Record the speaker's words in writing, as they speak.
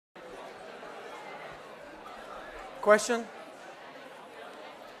Question?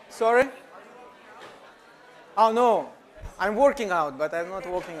 Sorry? Oh, no. I'm working out, but I'm not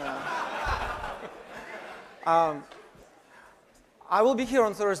walking out. I will be here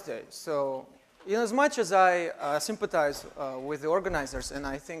on Thursday. So, in as much as I sympathize with the organizers, and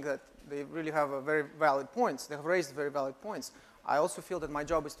I think that they really have a very valid points, they have raised very valid points, I also feel that my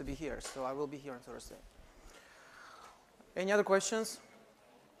job is to be here. So, I will be here on Thursday. Any other questions?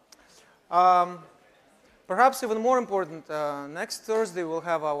 Perhaps even more important, next Thursday we'll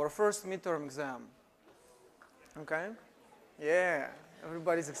have our first midterm exam. Okay? Yeah,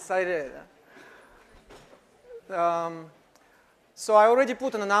 everybody's excited. So I already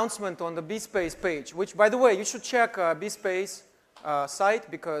put an announcement on the BSpace page, which, by the way, you should check BSpace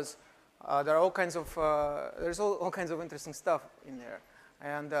site because there are all kinds of there's all kinds of interesting stuff in there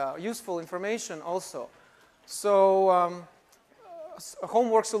and useful information also. So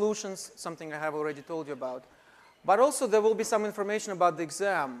homework solutions, something I have already told you about, but also there will be some information about the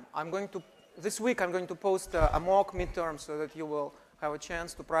exam. This week I'm going to post a mock midterm so that you will have a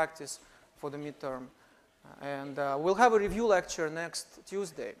chance to practice for the midterm. And we'll have a review lecture next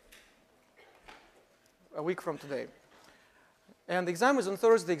Tuesday, a week from today. And the exam is on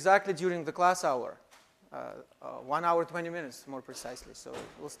Thursday exactly during the class hour, 1 hour, 20 minutes more precisely. So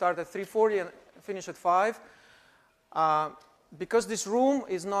we'll start at 3:40 and finish at 5. Because this room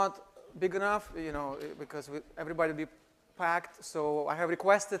is not big enough, because everybody will be packed, so I have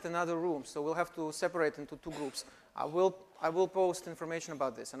requested another room. So we'll have to separate into 2 groups. I will post information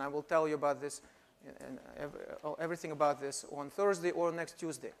about this, and I will tell you about this and everything about this on Thursday or next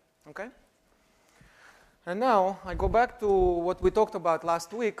Tuesday. Okay? And now I go back to what we talked about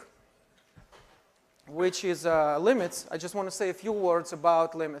last week, which is limits. I just want to say a few words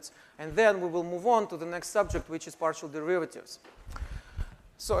about limits, and then we will move on to the next subject, which is partial derivatives.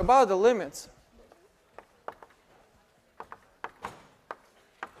 So about the limits,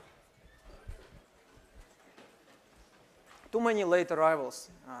 too many late arrivals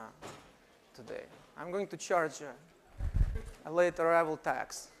today. I'm going to charge a late arrival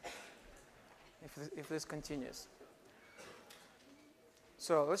tax if this continues.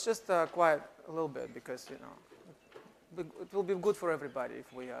 So let's just quiet a little bit because it will be good for everybody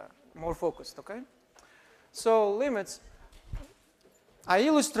if we are more focused. Okay? So limits. I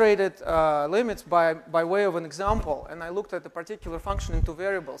illustrated limits by way of an example, and I looked at a particular function in 2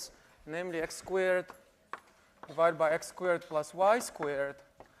 variables, namely x squared divided by x squared plus y squared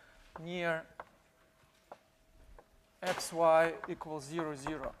near xy equals 0,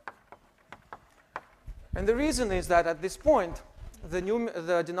 0. And the reason is that at this point,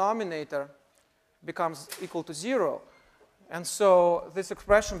 the denominator becomes equal to 0. And so this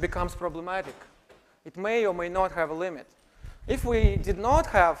expression becomes problematic. It may or may not have a limit. If we did not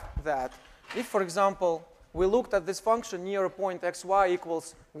have that, if, for example, we looked at this function near a point xy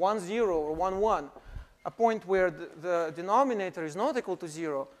equals 1, 0 or 1, 1, a point where the denominator is not equal to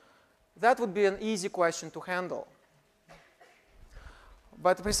 0, that would be an easy question to handle.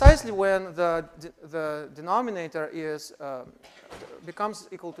 But precisely when the denominator becomes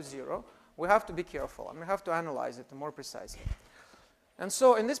equal to 0, we have to be careful and we have to analyze it more precisely. And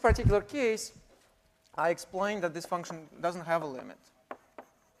so in this particular case, I explained that this function doesn't have a limit.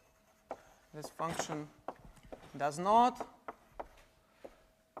 This function does not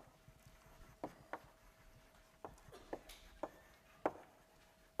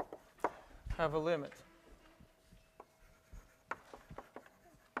have a limit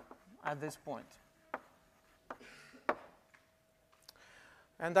at this point.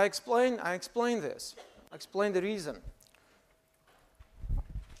 And I explain this. I explain the reason.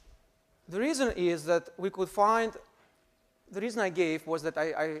 The reason is that we could find, the reason I gave was that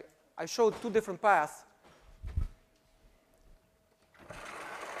I showed 2 different paths.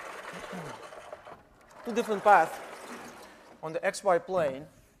 2 different paths on the xy plane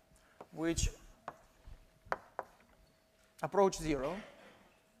which approach 0.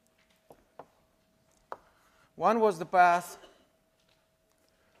 One was the path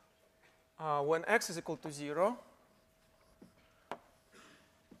when x is equal to 0.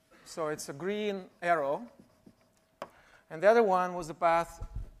 So it's a green arrow. And the other one was the path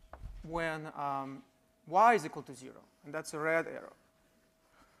when y is equal to 0. And that's a red arrow.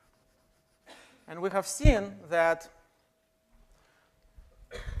 And we have seen that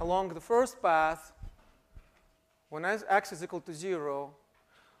along the first path, when x is equal to 0,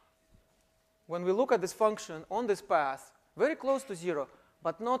 when we look at this function on this path, very close to 0,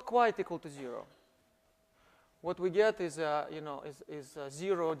 but not quite equal to 0, what we get is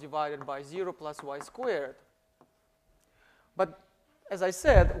 0 divided by 0 plus y squared. But as I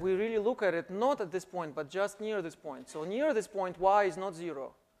said, we really look at it not at this point, but just near this point. So near this point, y is not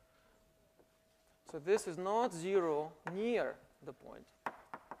 0. So this is not 0 near the point.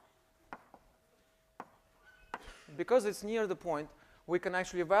 Because it's near the point, we can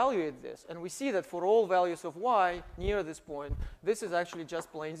actually evaluate this. And we see that for all values of y near this point, this is actually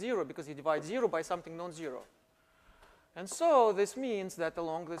just plain 0 because you divide 0 by something non-zero. And so this means that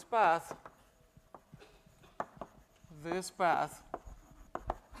along this path,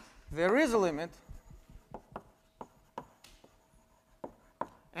 there is a limit,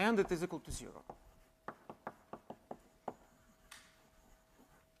 and it is equal to 0.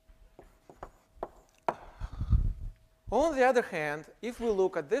 On the other hand, if we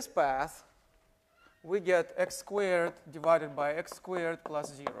look at this path, we get x squared divided by x squared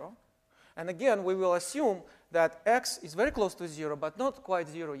plus 0. And again, we will assume that x is very close to 0, but not quite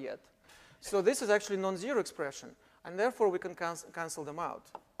 0 yet. So this is actually non-zero expression, and therefore we can cancel them out.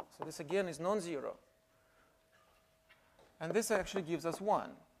 So this again is non-zero. And this actually gives us 1.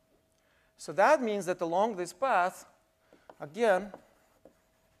 So that means that along this path, again,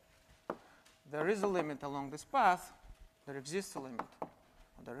 there is a limit along this path. There exists a limit.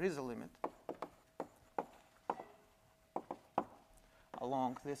 There is a limit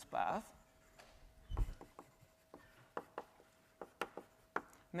along this path,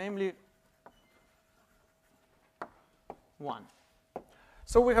 namely 1.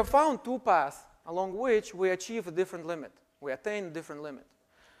 So we have found two paths along which we achieve a different limit. We attain a different limit.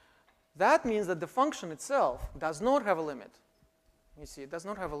 That means that the function itself does not have a limit. You see, it does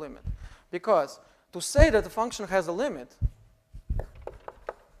not have a limit. Because to say that the function has a limit,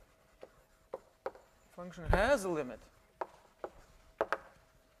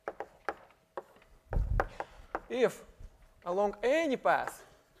 if along any path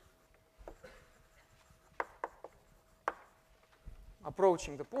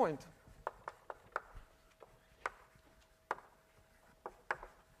approaching the point,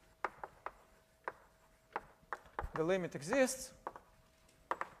 the limit exists,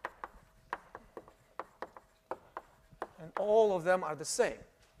 and all of them are the same.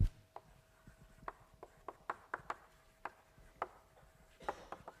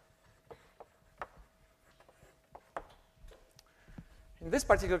 In this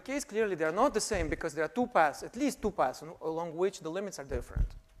particular case, clearly they are not the same because there are two paths, at least two paths, along which the limits are different.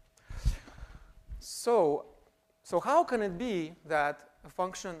 So how can it be that a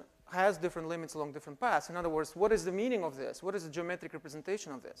function has different limits along different paths? In other words, what is the meaning of this? What is the geometric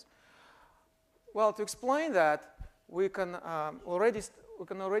representation of this? Well, to explain that, we can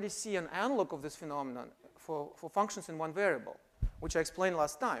already see an analog of this phenomenon for functions in one variable, which I explained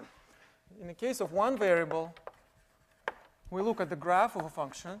last time. In the case of one variable, we look at the graph of a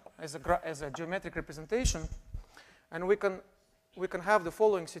function as a geometric representation, and we can have the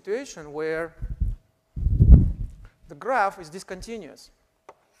following situation where the graph is discontinuous.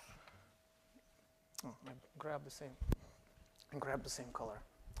 Oh, I grab the same color.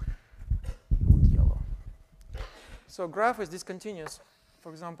 Yellow. So graph is discontinuous,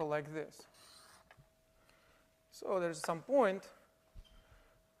 for example, like this. So there's some point,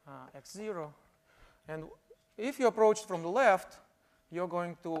 x0, and if you approach from the left, you're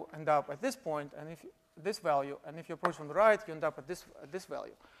going to end up at this point, and if this value, and if you approach from the right, you end up at this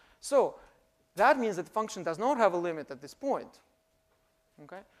value. So that means that the function does not have a limit at this point,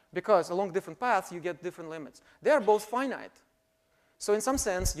 okay? Because along different paths, you get different limits. They are both finite. So in some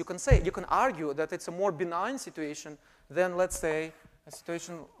sense, you can argue that it's a more benign situation than, let's say, a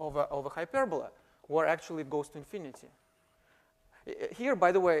situation of a hyperbola, where actually it goes to infinity. Here,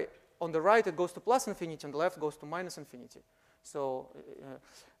 by the way, on the right, it goes to plus infinity, on the left, it goes to minus infinity. So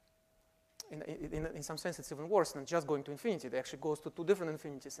in some sense, it's even worse than just going to infinity. It actually goes to two different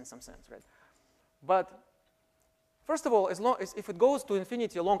infinities in some sense, right? But first of all, if it goes to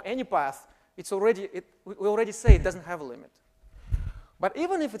infinity along any path, we already say it doesn't have a limit. But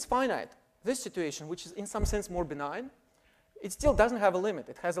even if it's finite, this situation, which is in some sense more benign, it still doesn't have a limit.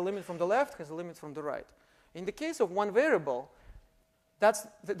 It has a limit from the left, has a limit from the right. In the case of one variable,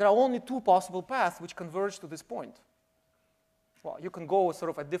 there are only two possible paths which converge to this point. Well, you can go sort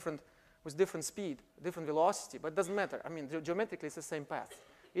of with different speed, different velocity, but it doesn't matter. I mean, geometrically, it's the same path.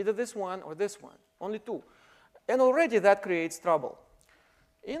 Either this one or this one, only two. And already that creates trouble.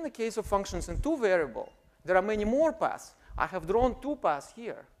 In the case of functions in two variable, there are many more paths. I have drawn two paths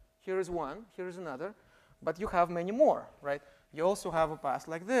here. Here is one, here is another, but you have many more, right? You also have a path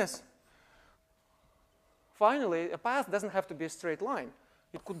like this. Finally, a path doesn't have to be a straight line.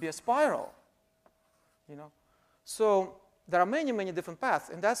 It could be a spiral, you know. So there are many, many different paths,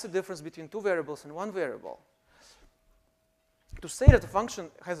 and that's the difference between two variables and one variable. to say that a function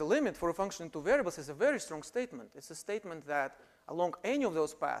has a limit for a function in two variables is a very strong statement. It's a statement that along any of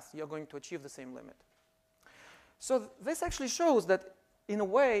those paths, you're going to achieve the same limit. So this actually shows that, in a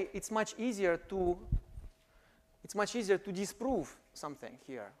way, it's much easier to disprove something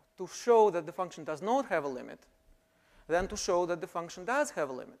here, to show that the function does not have a limit, than to show that the function does have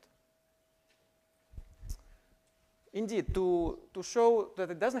a limit. Indeed, to show that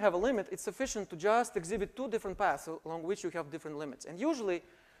it doesn't have a limit, it's sufficient to just exhibit two different paths along which you have different limits. And usually,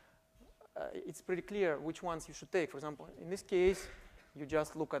 it's pretty clear which ones you should take. For example, in this case, you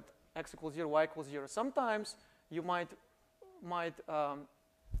just look at x equals 0, y equals 0. Sometimes you might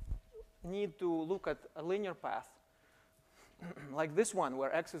need to look at a linear path, like this one,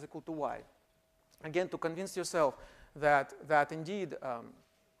 where x is equal to y. Again, to convince yourself that indeed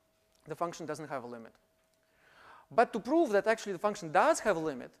the function doesn't have a limit. But to prove that actually the function does have a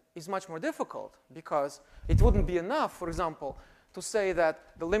limit is much more difficult, because it wouldn't be enough, for example, to say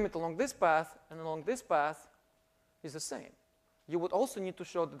that the limit along this path and along this path is the same. You would also need to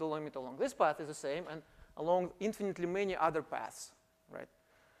show that the limit along this path is the same and along infinitely many other paths, right?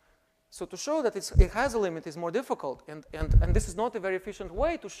 So to show that it has a limit is more difficult, and this is not a very efficient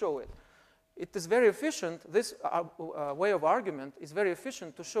way to show it. It is very efficient, this way of argument is very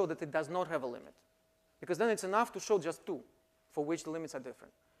efficient to show that it does not have a limit. Because then it's enough to show just two, for which the limits are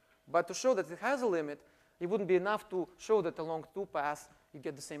different. But to show that it has a limit, it wouldn't be enough to show that along two paths you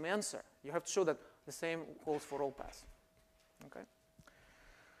get the same answer. You have to show that the same holds for all paths. Okay?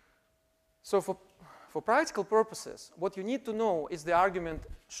 So for practical purposes, what you need to know is the argument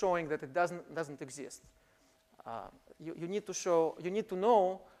showing that it doesn't exist. You need to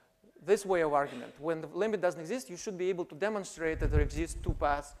know this way of argument. When the limit doesn't exist, you should be able to demonstrate that there exist two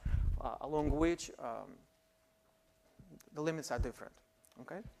paths along which the limits are different.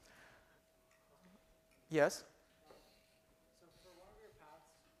 Okay? Yes? So for one of your paths,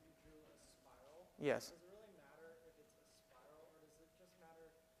 you drew a spiral. Yes. Does it really matter if it's a spiral, or does it just matter?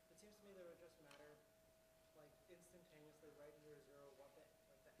 It seems to me that it would just matter, like instantaneously, right near zero, what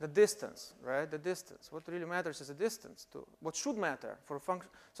the distance, right? The distance. What really matters is the distance. What should matter for a function?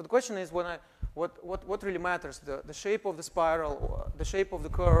 So the question is, what really matters? The shape of the spiral, or the shape of the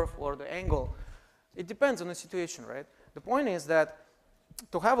curve, or the angle? It depends on the situation, right? The point is that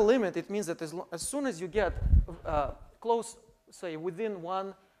to have a limit, it means that as soon as you get close, say within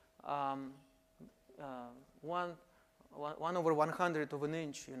 1 over 100 of an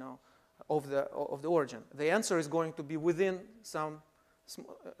inch, of the origin, the answer is going to be within some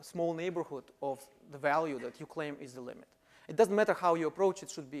small neighborhood of the value that you claim is the limit. It doesn't matter how you approach it,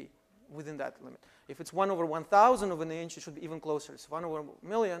 should be within that limit. If it's 1 over 1,000 of an inch, it should be even closer. If it's 1 over a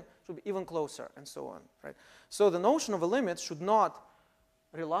million, it should be even closer, and so on, right? So the notion of a limit should not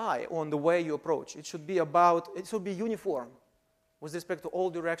rely on the way you approach. It should be uniform with respect to all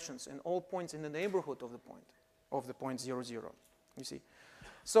directions and all points in the neighborhood of the point 0, 0, you see.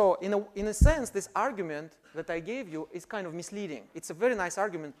 So in a sense, this argument that I gave you is kind of misleading. It's a very nice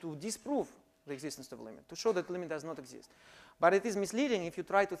argument to disprove the existence of a limit, to show that the limit does not exist. But it is misleading if you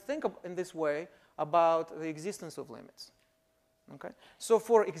try to think in this way about the existence of limits. Okay? So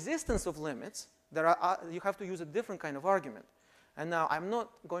for existence of limits, you have to use a different kind of argument. And now I'm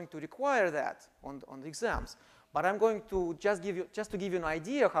not going to require that on the exams, but I'm going to just to give you an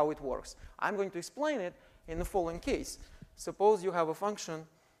idea how it works. I'm going to explain it in the following case. Suppose you have a function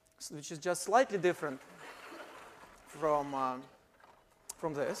which is just slightly different from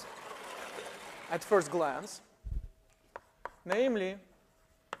this at first glance. Namely,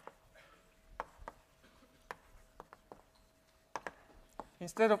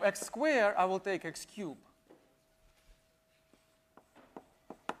 instead of x squared, I will take x cubed.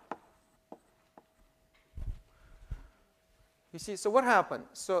 You see, so what happened?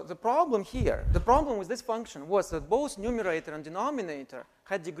 So the problem here, the problem with this function was that both numerator and denominator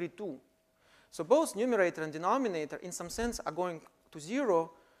had degree 2. So both numerator and denominator, in some sense, are going to 0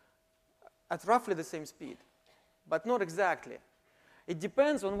 at roughly the same speed, but not exactly. It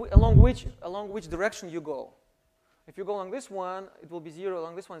depends on along which direction you go. If you go along this one, it will be 0.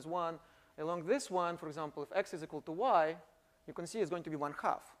 Along this one is 1. Along this one, for example, if x is equal to y, you can see it's going to be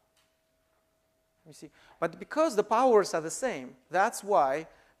 1/2. You see, but because the powers are the same, that's why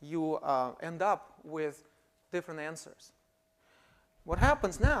you end up with different answers. What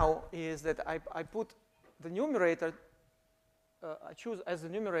happens now is that I put the numerator, I choose as the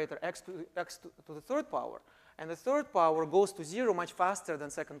numerator x to the third power, and the third power goes to 0 much faster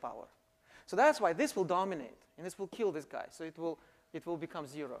than second power. So that's why this will dominate, and this will kill this guy. So it will become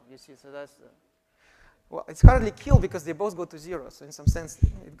 0. You see, so that's well, it's hardly kill because they both go to 0. So in some sense,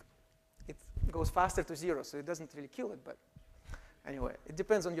 it goes faster to 0, so it doesn't really kill it. But Anyway, it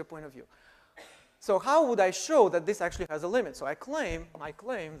depends on your point of view. So how would I show that this actually has a limit? So I claim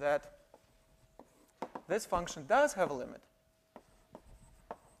that this function does have a limit.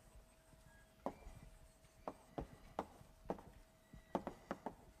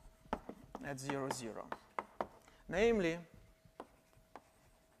 At 0, 0. Namely,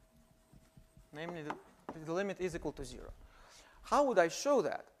 the limit is equal to 0. How would I show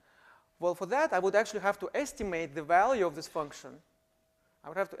that? Well, for that, I would actually have to estimate the value of this function. I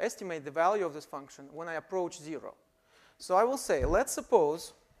would have to estimate the value of this function when I approach 0. So I will say, let's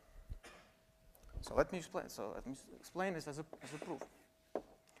suppose, so let me explain this as a proof.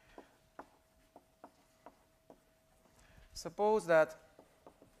 Suppose that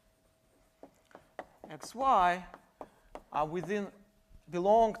xy are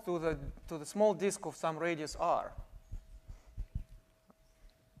belong to the small disk of some radius r.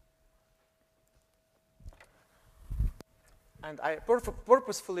 And I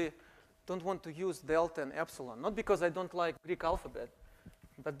purposefully don't want to use delta and epsilon, not because I don't like Greek alphabet,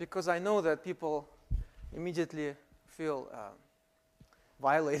 but because I know that people immediately feel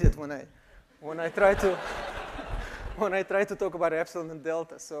violated when I try to talk about epsilon and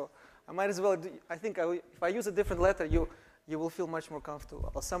delta. So I might as well. I think if I use a different letter, you will feel much more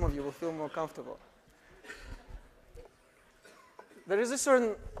comfortable, or some of you will feel more comfortable. There is a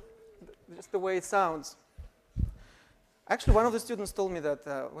certain, just the way it sounds. Actually, one of the students told me that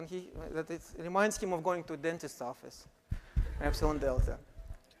that it reminds him of going to a dentist's office, epsilon delta.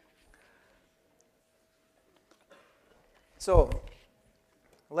 So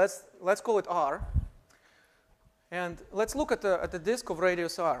let's call it R, and let's look at the disk of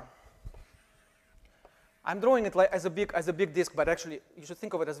radius R. I'm drawing it as a big disk, but actually you should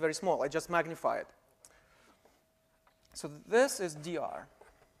think of it as very small. I just magnify it. So this is dr.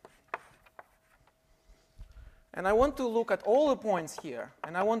 And I want to look at all the points here,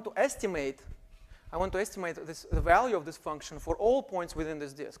 and I want to estimate the value of this function for all points within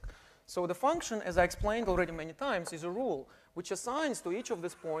this disk. So the function, as I explained already many times, is a rule which assigns to each of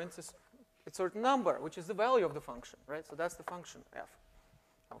these points a certain number, which is the value of the function, right? So that's the function f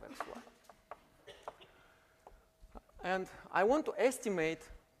of xy. And I want to estimate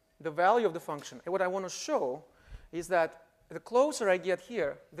the value of the function. And what I want to show is that the closer I get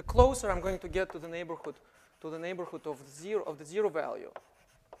here, the closer I'm going to get to the neighborhood of the zero value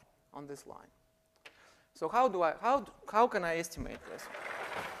on this line. So how can I estimate this?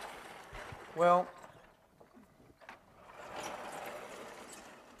 Well,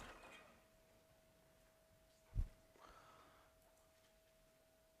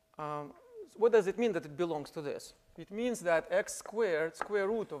 what does it mean that it belongs to this? It means that x squared, square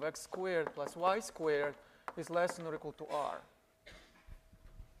root of x squared plus y squared is less than or equal to r.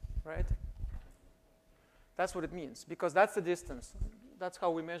 Right? That's what it means, because that's the distance. That's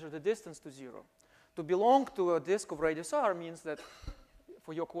how we measure the distance to 0. To belong to a disk of radius r means that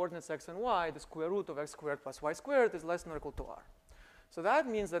for your coordinates x and y, the square root of x squared plus y squared is less than or equal to r. So that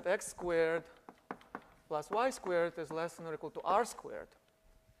means that x squared plus y squared is less than or equal to r squared.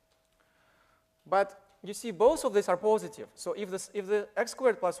 But you see, both of these are positive. So if the x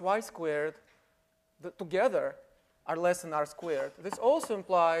squared plus y squared together are less than r squared, this also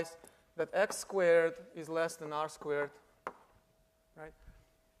implies that x squared is less than r squared, right?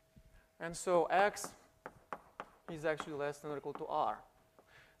 And so x is actually less than or equal to r.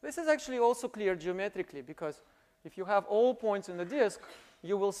 This is actually also clear geometrically, because if you have all points in the disk,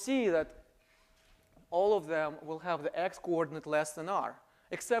 you will see that all of them will have the x coordinate less than r,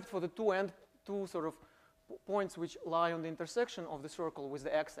 except for the two sort of points which lie on the intersection of the circle with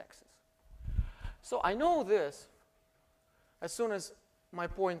the x-axis. So I know this as soon as my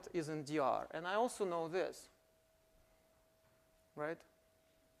point is in dr, and I also know this, right?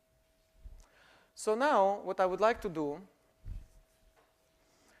 So now what I would like to do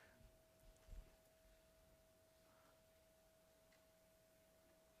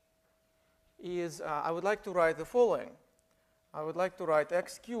is I would like to write the following. I would like to write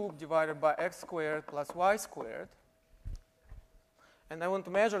x cubed divided by x squared plus y squared, and I want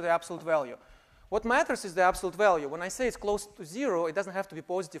to measure the absolute value. What matters is the absolute value. When I say it's close to 0, it doesn't have to be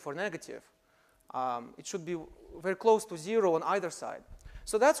positive or negative. It should be very close to 0 on either side.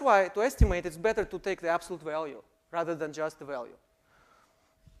 So that's why, to estimate, it's better to take the absolute value rather than just the value.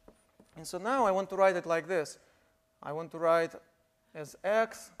 And so now I want to write it like this. I want to write as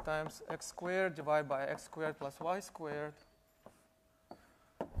x times x squared divided by x squared plus y squared.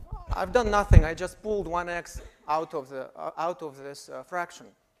 I've done nothing. I just pulled one x out of this fraction.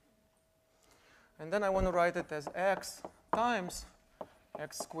 And then I want to write it as x times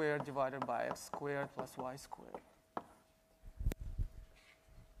x squared divided by x squared plus y squared.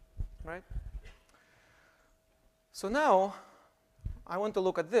 right? So now I want to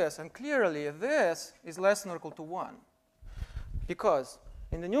look at this, and clearly this is less than or equal to 1. Because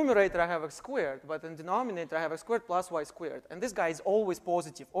in the numerator I have x squared, but in the denominator I have x squared plus y squared. And this guy is always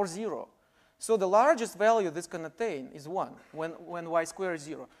positive or 0. So the largest value this can attain is 1 when y squared is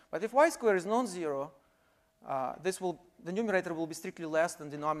 0. But if y squared is non-zero, the numerator will be strictly less than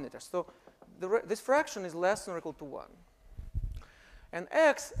the denominator. So this fraction is less than or equal to 1. And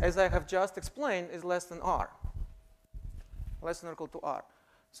x, as I have just explained, is less than r. Less than or equal to r.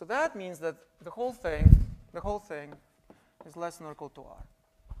 So that means that the whole thing is less than or equal to r.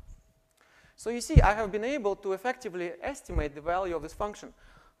 So you see, I have been able to effectively estimate the value of this function.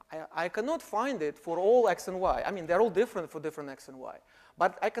 I cannot find it for all x and y. I mean, they're all different for different x and y.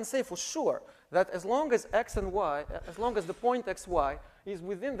 But I can say for sure that as long as x and y, as long as the point xy is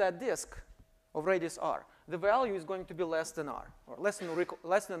within that disk of radius r, the value is going to be less than r, or less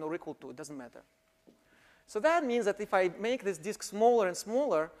than or equal to, it doesn't matter. So that means that if I make this disk smaller and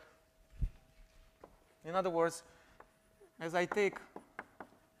smaller, in other words, as I take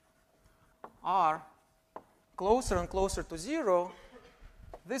r closer and closer to 0,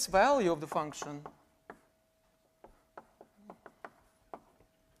 this value of the function,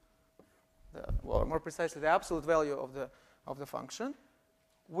 well, more precisely, the absolute value of the function,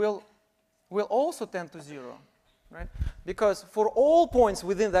 will also tend to 0, right? Because for all points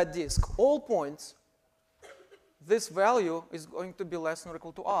within that disk, all points, this value is going to be less than or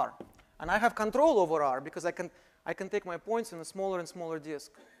equal to r. And I have control over r because I can take my points in a smaller and smaller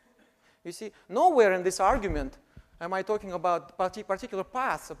disk. You see, nowhere in this argument am I talking about particular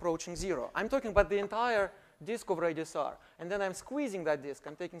paths approaching 0. I'm talking about the entire disk of radius r. And then I'm squeezing that disk.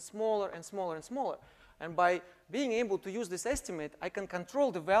 I'm taking smaller and smaller and smaller. And by being able to use this estimate, I can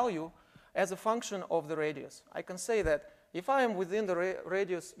control the value as a function of the radius. I can say that if I am within the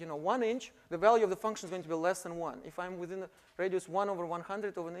radius 1 inch, the value of the function is going to be less than 1. If I'm within the radius 1 over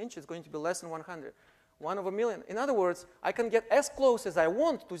 100 of an inch, it's going to be less than 100. 1 over a million. In other words, I can get as close as I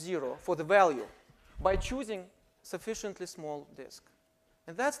want to 0 for the value by choosing sufficiently small disk.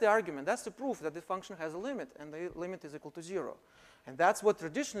 And that's the argument. That's the proof that the function has a limit, and the limit is equal to 0. And that's what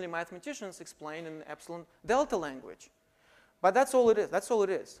traditionally mathematicians explain in epsilon delta language. But that's all it is. That's all it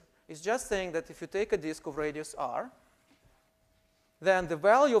is. It's just saying that if you take a disk of radius r, then the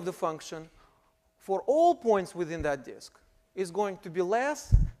value of the function for all points within that disk is going to be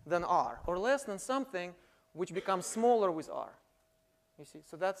less than r, or less than something which becomes smaller with r. You see?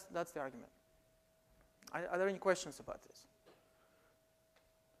 So that's the argument. Are there any questions about this?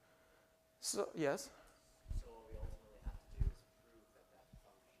 So, yes? So what we ultimately have to do is prove that that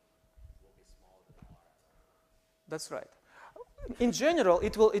function will be smaller than r. That's right. In general,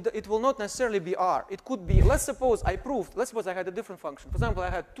 it will not necessarily be r. It could be, let's suppose I had a different function. For example,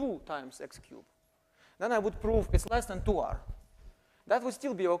 I had 2 times x cubed. Then I would prove it's less than 2r. That would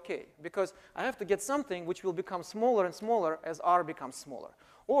still be OK, because I have to get something which will become smaller and smaller as r becomes smaller.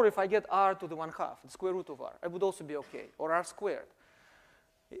 Or if I get r to the 1/2, the square root of r, it would also be OK, or r squared.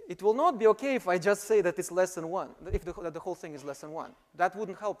 It will not be OK if I just say that it's less than 1, if that the whole thing is less than 1. That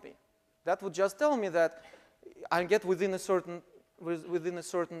wouldn't help me. That would just tell me that I get within a certain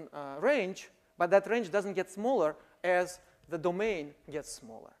range, but that range doesn't get smaller as the domain gets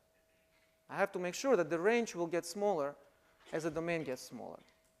smaller. I have to make sure that the range will get smaller as the domain gets smaller.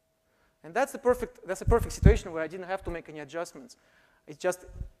 And that's a perfect situation where I didn't have to make any adjustments. It's just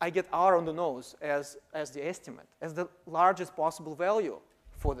I get r on the nose as the estimate, as the largest possible value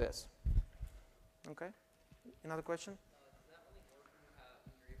for this. Okay? Another question? Does that only work when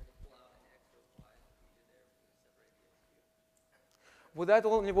you're able to pull out an x or y like you did there for the separate the x cubed? Would that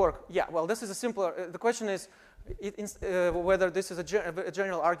only work? Yeah, well, this is a simpler, the question is whether this is a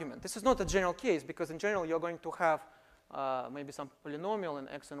general argument. This is not a general case, because in general you're going to have maybe some polynomial in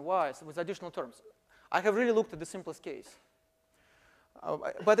x and y with additional terms. I have really looked at the simplest case.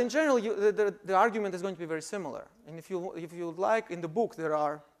 But in general, the argument is going to be very similar. And if you like, in the book, there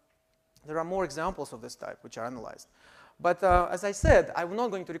are more examples of this type which are analyzed. But as I said, I'm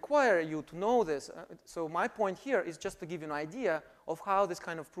not going to require you to know this. So my point here is just to give you an idea of how this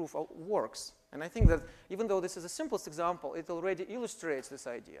kind of proof works. And I think that even though this is the simplest example, it already illustrates this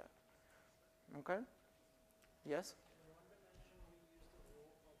idea. Okay? Yes? In one dimension, we used the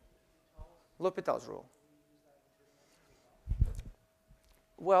rule of L'Hopital's rule. we use that in two dimensions as well.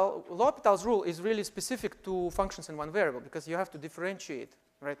 Well, L'Hopital's rule is really specific to functions in one variable, because you have to differentiate,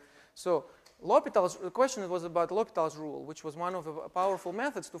 right? So the question was about L'Hopital's rule, which was one of the powerful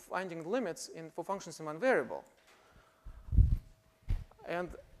methods to finding limits for functions in one variable. And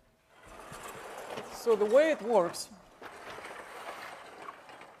so the way it works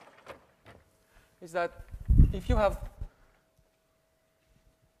is that if you have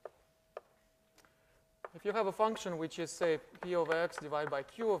a function which is, say, p of x divided by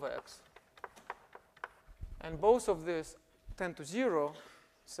q of x, and both of these tend to 0,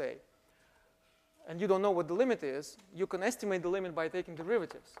 say, and you don't know what the limit is, you can estimate the limit by taking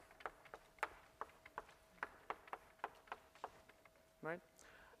derivatives. Right?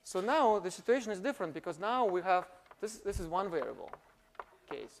 So now the situation is different because now we have, this is one variable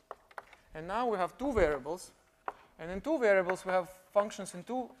case. And now we have two variables. And in two variables, we have functions in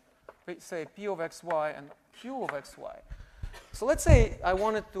two, say, p of xy and q of xy. So let's say I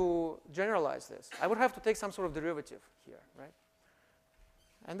wanted to generalize this. I would have to take some sort of derivative here, right?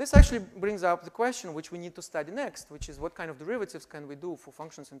 And this actually brings up the question which we need to study next, which is what kind of derivatives can we do for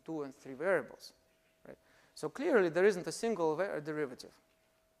functions in 2 and 3 variables, right? So clearly, there isn't a single derivative,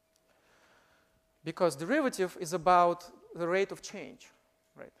 because derivative is about the rate of change,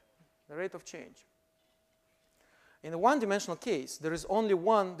 right? The rate of change. In a one-dimensional case, there is only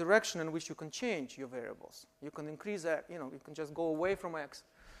one direction in which you can change your variables. You can increase, you can just go away from x.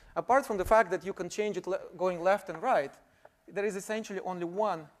 Apart from the fact that you can change it going left and right, there is essentially only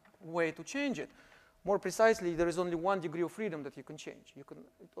one way to change it. More precisely, there is only one degree of freedom that you can change. You can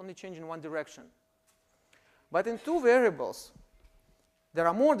only change in one direction. But in two variables, there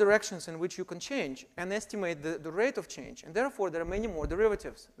are more directions in which you can change and estimate the rate of change. And therefore, there are many more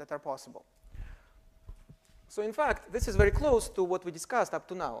derivatives that are possible. So in fact, this is very close to what we discussed up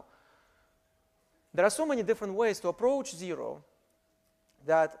to now. There are so many different ways to approach 0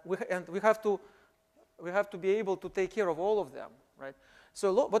 that we have to be able to take care of all of them, right?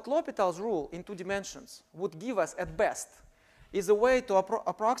 So what L'Hopital's rule in 2 dimensions would give us at best is a way to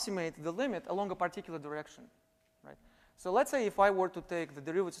approximate the limit along a particular direction, right? So let's say if I were to take the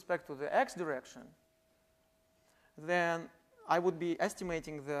derivative with respect to the x direction, then I would be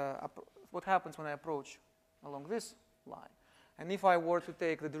estimating what happens when I approach along this line. And if I were to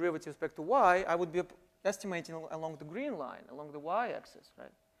take the derivative with respect to y, I would be estimating along the green line, along the y-axis,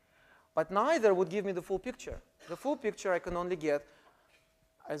 right? But neither would give me the full picture. The full picture I can only get,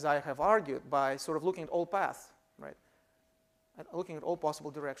 as I have argued, by sort of looking at all paths, right? And looking at all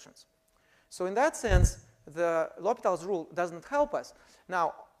possible directions. So in that sense, the L'Hopital's rule doesn't help us.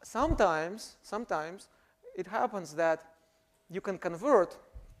 Now, sometimes it happens that you can convert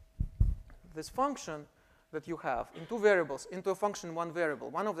this function that you have in 2 variables into a function in 1 variable.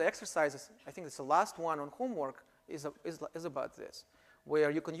 One of the exercises, I think it's the last one on homework, is about this,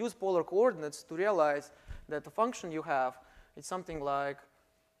 where you can use polar coordinates to realize that the function you have is something like,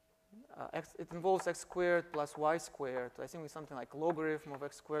 it involves x squared plus y squared. I think it's something like logarithm of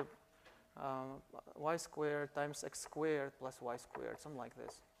x squared, y squared times x squared plus y squared, something like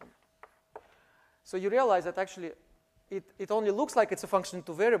this. So you realize that actually it only looks like it's a function in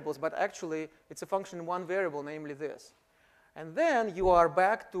 2 variables, but actually it's a function in 1 variable, namely this. And then you are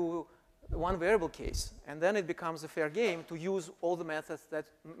back to 1 variable case, and then it becomes a fair game to use all the methods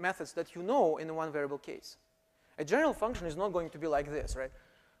that you know in the 1 variable case. A general function is not going to be like this, right?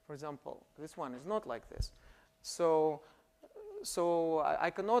 For example, this one is not like this. So I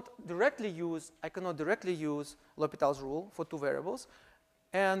cannot directly use L'Hopital's rule for 2 variables,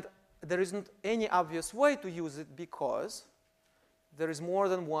 and there isn't any obvious way to use it because there is more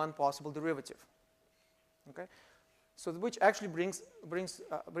than one possible derivative. Okay, so which actually brings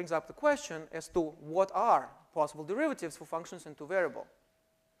up the question as to what are possible derivatives for functions in 2 variable,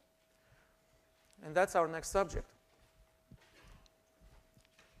 and that's our next subject.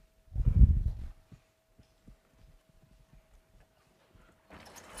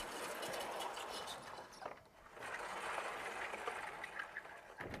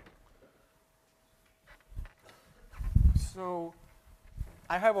 So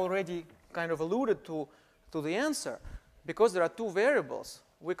I have already kind of alluded to the answer. Because there are 2 variables,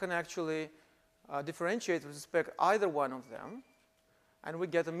 we can actually differentiate with respect to either one of them, and we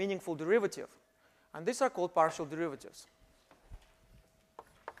get a meaningful derivative. And these are called partial derivatives.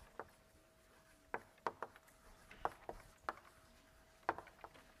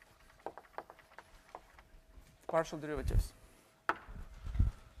 Partial derivatives.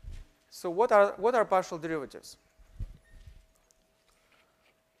 So what are partial derivatives?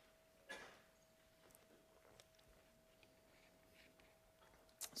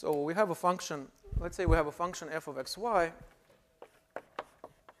 So we have a function, let's say we have a function f of xy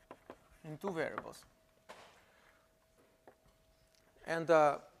in 2 variables. And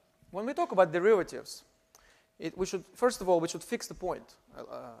when we talk about derivatives, first of all, we should fix the point.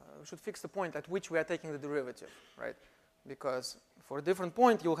 We should fix the point at which we are taking the derivative, right? Because for a different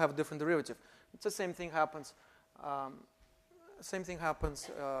point, you'll have a different derivative. It's the same thing happens.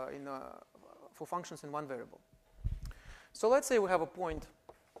 For for functions in one variable. So let's say we have a point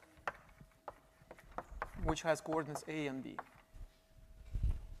which has coordinates a and b.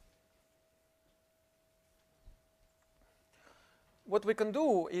 What we can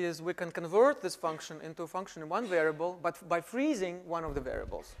do is we can convert this function into a function in one variable, but by freezing one of the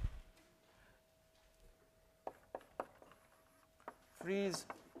variables. Freeze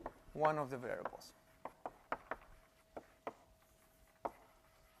one of the variables.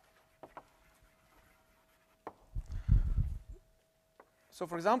 So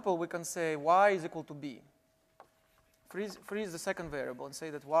for example, we can say y is equal to b. Freeze the second variable and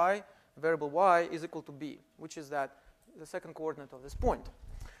say that variable y is equal to b, which is that the second coordinate of this point.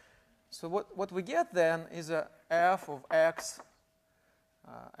 So what we get then is a f of x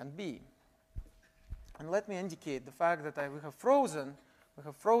and b. And let me indicate the fact that we have frozen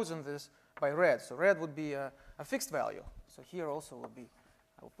this by red. So red would be a fixed value. So here also will be,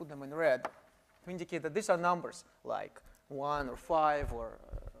 I will put them in red to indicate that these are numbers like 1 or 5 or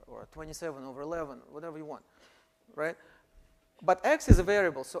 27 over 11, whatever you want, right? But x is a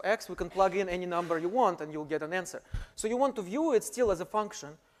variable, so x we can plug in any number you want and you'll get an answer. So you want to view it still as a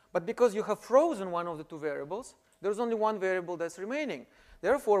function, but because you have frozen one of the two variables, there's only one variable that's remaining.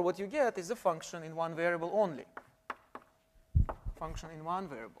 Therefore, what you get is a function in one variable only. Function in one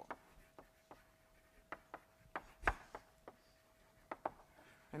variable.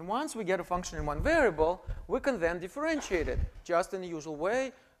 And once we get a function in one variable, we can then differentiate it, just in the usual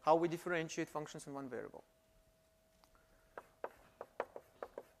way, how we differentiate functions in one variable.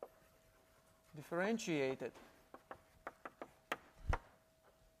 Differentiate it.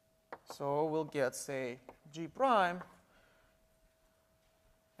 So we'll get, say, g prime,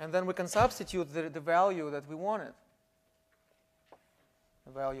 and then we can substitute the value that we wanted,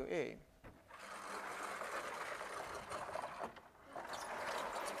 the value a.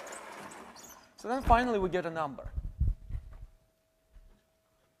 So then finally we get a number.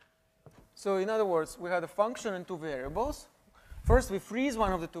 So in other words, we have a function in two variables. First we freeze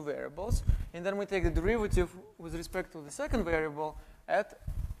one of the two variables, and then we take the derivative with respect to the second variable at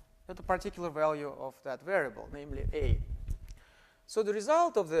a particular value of that variable, namely a. So the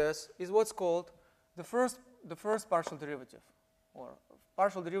result of this is what's called the first partial derivative, or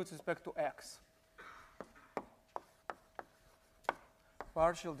partial derivative with respect to x.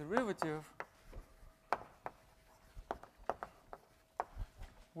 Partial derivative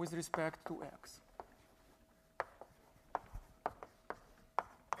with respect to x.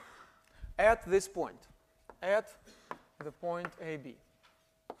 At this point, at the point AB.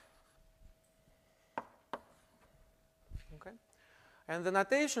 Okay? And the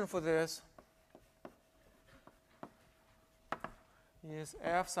notation for this is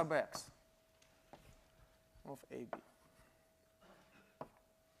f sub x of AB.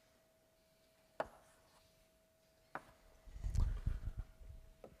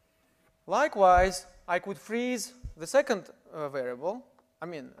 Likewise, I could freeze the second variable. I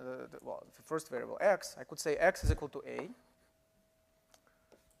mean, the first variable, x. I could say x is equal to a.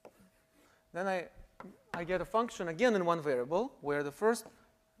 Then I get a function again in one variable, where the first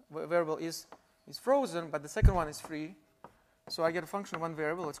variable is frozen, but the second one is free. So I get a function in one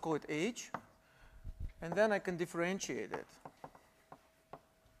variable, let's call it h. And then I can differentiate it.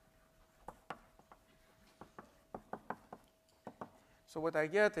 So what I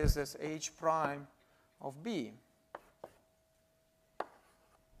get is this h prime of b.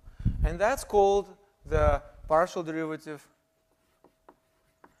 And that's called the partial derivative,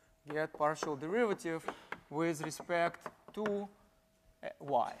 get partial derivative with respect to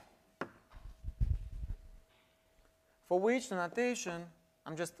y. For which the notation,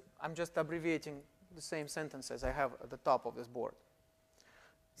 I'm just abbreviating the same sentences I have at the top of this board.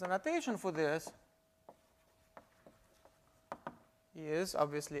 The notation for this is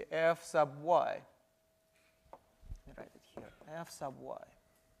obviously f sub y. Let me write it here, f sub y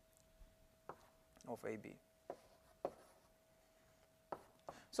of AB.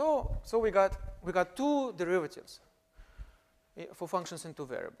 So we got two derivatives for functions in two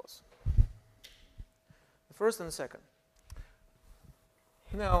variables, the first and the second.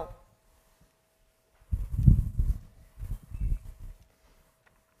 Now,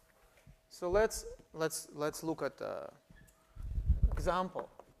 so let's look at example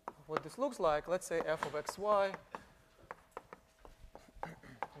of what this looks like. Let's say f of xy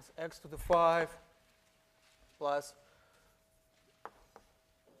is x to the 5 plus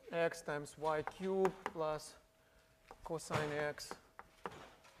x times y cubed plus cosine x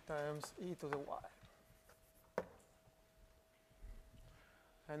times e to the y.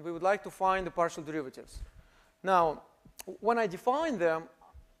 And we would like to find the partial derivatives. Now, when I define them,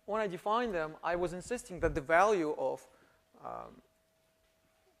 when I defined them, I was insisting that the value of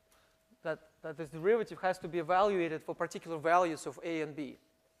that this derivative has to be evaluated for particular values of a and b,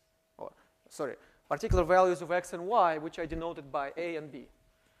 or sorry, particular values of x and y, which I denoted by a and b.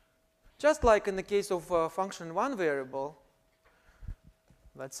 Just like in the case of function in one variable,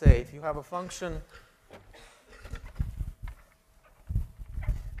 let's say if you have a function,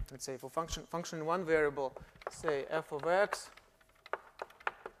 let's say for function in one variable, say f of x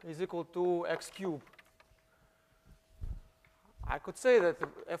is equal to x cubed. I could say that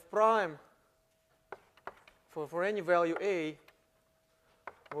f prime for any value a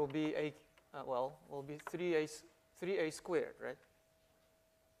will be will be 3a squared, right?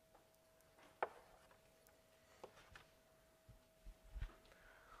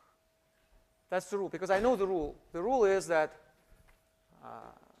 That's the rule, because I know the rule. The rule is that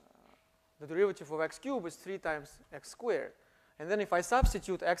the derivative of x cubed is 3 times x squared. And then if I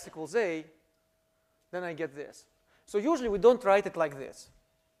substitute x equals a, then I get this. So usually we don't write it like this.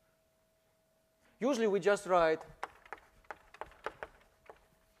 Usually we just write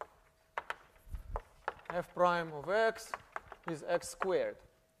f prime of x is x squared.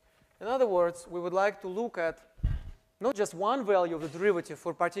 In other words, we would like to look at not just one value of the derivative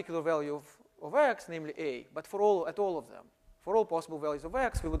for a particular value of x, namely a, but for all of them. For all possible values of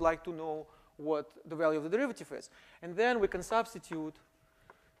x, we would like to know what the value of the derivative is. And then we can substitute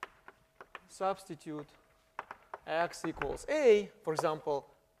x equals a, for example,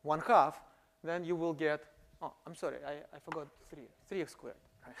 1/2, then you will get, oh, I'm sorry, I forgot 3x squared.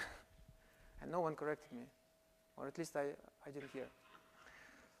 Right? And no one corrected me, or at least I didn't hear.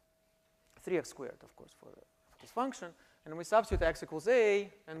 3x squared, of course, for this function. And we substitute x equals a,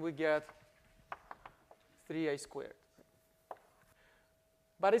 and we get 3a squared.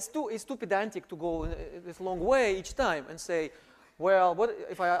 But it's too pedantic to go this long way each time and say, well, what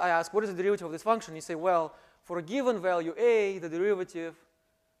if I ask, what is the derivative of this function? You say, well, for a given value a, the derivative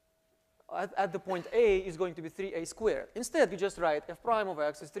at the point a is going to be 3a squared. Instead, you just write f prime of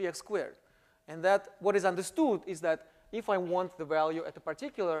x is 3x squared. And that what is understood is that if I want the value at for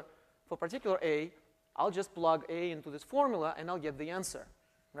particular a, I'll just plug a into this formula and I'll get the answer,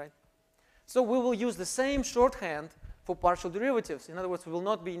 right? So we will use the same shorthand for partial derivatives. In other words, I will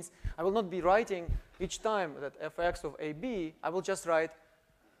not be writing each time that fx of ab. I will just write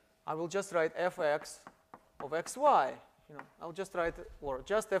fx of xy. I'll just write, or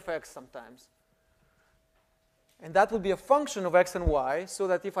just fx sometimes. And that will be a function of x and y, so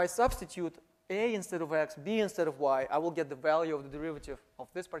that if I substitute a instead of x, b instead of y, I will get the value of the derivative of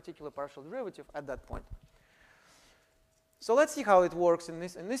this particular partial derivative at that point. So let's see how it works in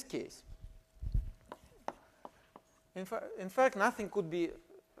this case. In fact, nothing could be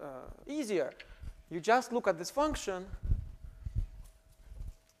easier. You just look at this function.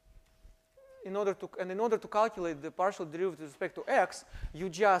 In order to calculate the partial derivative with respect to x, you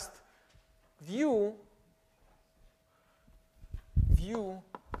just view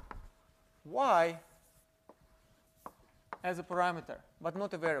y as a parameter, but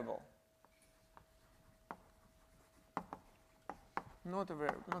not a variable. Not a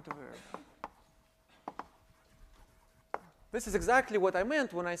variable. This is exactly what I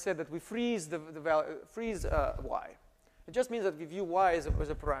meant when I said that we freeze y. It just means that we view y as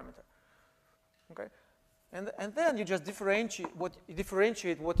a parameter. Okay, and then you just differentiate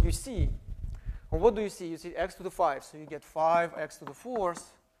what you see. And what do you see? You see x to the 5, so you get 5x to the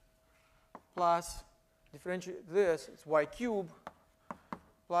 4th plus differentiate this, it's y cubed,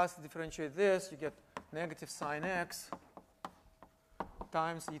 plus differentiate this, you get negative sine x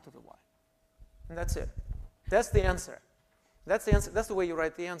times e to the y. And that's it. That's the answer. That's the answer. That's the way you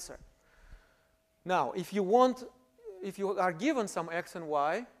write the answer. Now, if you are given some x and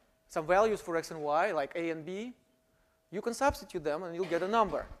y, some values for x and y, like a and b, you can substitute them and you'll get a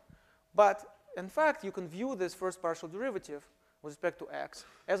number. But in fact, you can view this first partial derivative with respect to x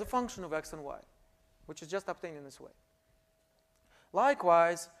as a function of x and y, which is just obtained in this way.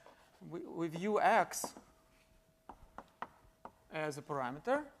 Likewise, we view x as a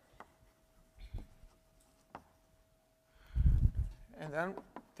parameter, and then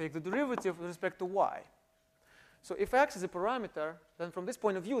take the derivative with respect to y. So if x is a parameter, then from this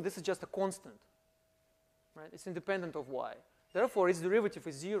point of view, this is just a constant. Right? It's independent of y. Therefore, its derivative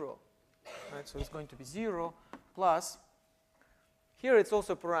is 0. Right? So it's going to be 0 plus, here it's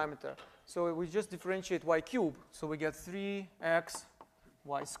also a parameter. So we just differentiate y cubed. So we get 3x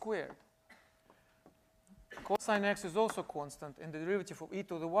y squared. Cosine x is also constant, and the derivative of e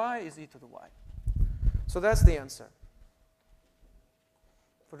to the y is e to the y. So that's the answer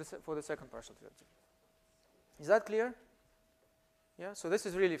for the second partial derivative. Is that clear? Yeah, so this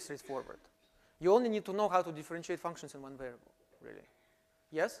is really straightforward. You only need to know how to differentiate functions in one variable, really.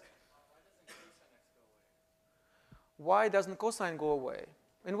 Yes? Why doesn't cosine go away?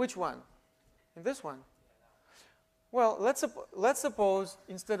 In which one? In this one? Well, let's suppose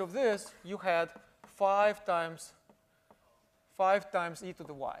instead of this, you had 5 times e to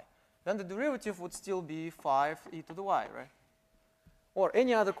the y. Then the derivative would still be 5 e to the y, right? Or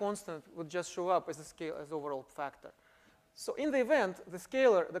any other constant would just show up as a scale, as overall factor. So in the event, the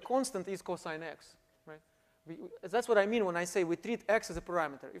scalar, the constant is cosine x, right? That's what I mean when I say we treat x as a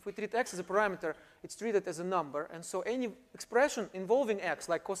parameter. If we treat x as a parameter, it's treated as a number, and so any expression involving x,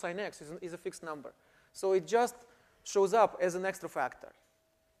 like cosine x, is a fixed number. So it just shows up as an extra factor.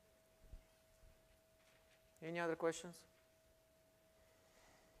 Any other questions?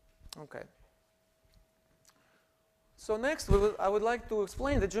 Okay. So next, I would like to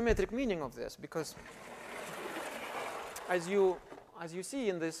explain the geometric meaning of this, because as you see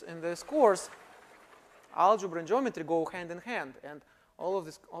in this course, algebra and geometry go hand in hand, and all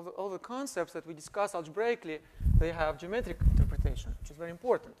the concepts that we discuss algebraically, they have geometric interpretation, which is very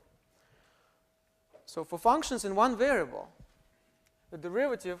important. So for functions in one variable, the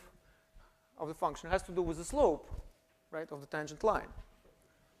derivative of the function has to do with the slope, right, of the tangent line.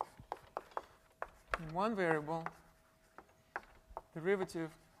 In one variable,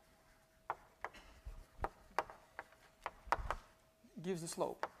 derivative gives the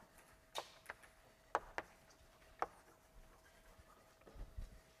slope.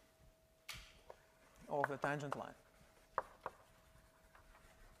 Of the tangent line.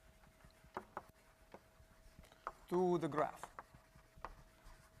 To the graph.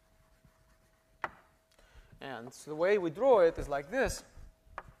 And so the way we draw it is like this.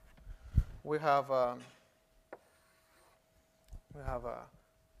 We have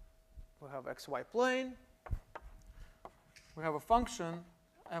xy plane. We have a function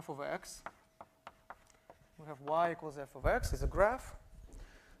f of x. We have y equals f of x is a graph.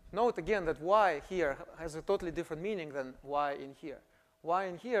 Note again that y here has a totally different meaning than y in here. Y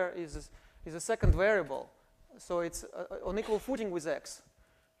in here is a second variable, so it's on equal footing with x.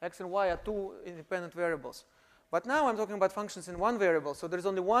 X and y are two independent variables. But now I'm talking about functions in one variable, so there's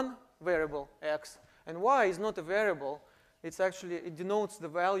only one variable, x, and y is not a variable. It denotes the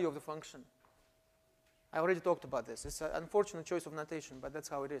value of the function. I already talked about this. It's an unfortunate choice of notation, but that's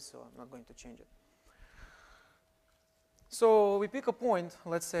how it is, so I'm not going to change it. So we pick a point,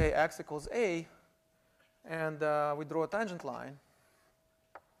 let's say x equals a, and we draw a tangent line.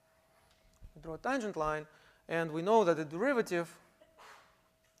 We draw a tangent line, and we know that the derivative,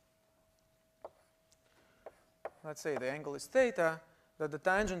 let's say the angle is theta, that the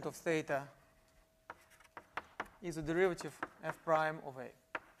tangent of theta is a derivative f prime of a.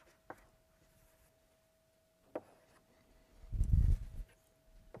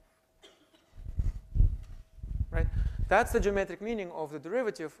 Right? That's the geometric meaning of the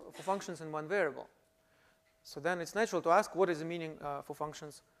derivative for functions in one variable. So then it's natural to ask what is the meaning for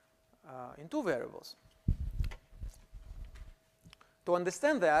functions in two variables. To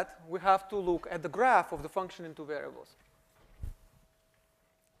understand that, we have to look at the graph of the function in two variables.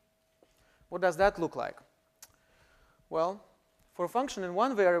 What does that look like? Well, for a function in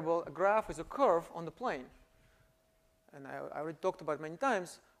one variable, a graph is a curve on the plane. And I already talked about many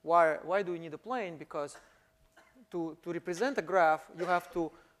times why do we need a plane? Because to represent a graph, you have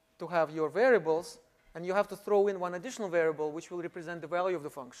to have your variables, and you have to throw in one additional variable which will represent the value of the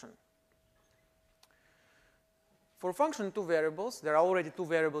function. For a function in two variables, there are already two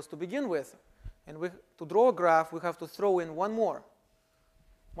variables to begin with, and to draw a graph, we have to throw in one more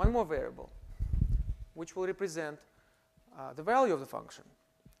variable, which will represent the value of the function.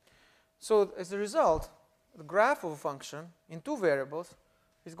 So as a result, the graph of a function in two variables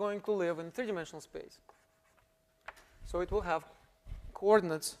is going to live in three-dimensional space. So it will have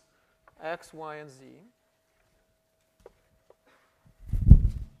coordinates x, y, and z.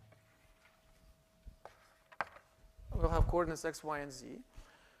 We'll have coordinates x, y, and z.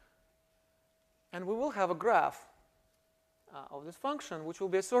 And we will have a graph of this function, which will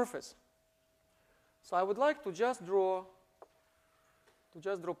be a surface. So I would like to just draw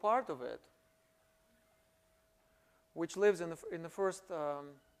part of it, which lives in the first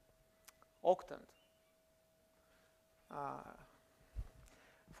octant.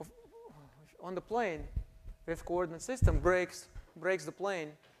 On the plane, this coordinate system breaks the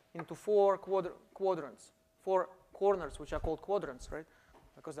plane into four quadrants, four corners, which are called quadrants, right?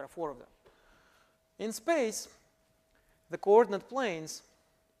 Because there are four of them. In space, the coordinate planes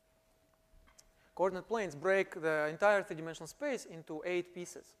break the entire three-dimensional space into 8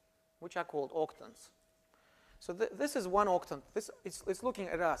 pieces, which are called octants. So this is one octant. It's looking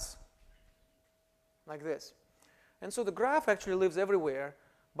at us like this. And so the graph actually lives everywhere,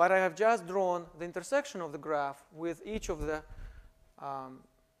 but I have just drawn the intersection of the graph with each of the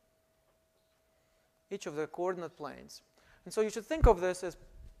coordinate planes. And so you should think of this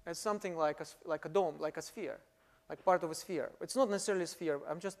as something like a dome, like a sphere, like part of a sphere. It's not necessarily a sphere.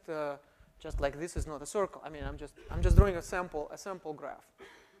 I'm just like this is not a circle. I mean, I'm just drawing a sample graph.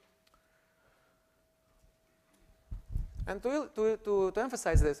 And to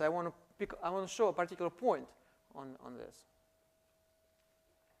emphasize this, I want to show a particular point on this.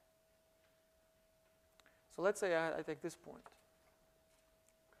 So let's say I take this point.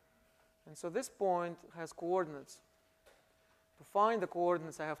 And so this point has coordinates. To find the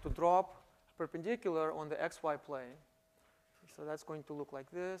coordinates, I have to drop perpendicular on the xy plane. So that's going to look like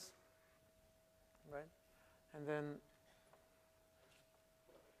this, right? And then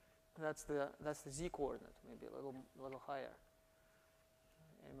that's the z coordinate, maybe a little higher,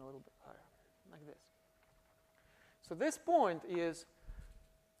 aim a little bit higher, like this. So this point is,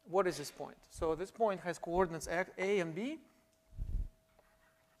 what is this point? So this point has coordinates a and b.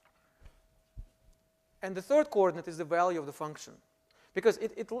 And the third coordinate is the value of the function, because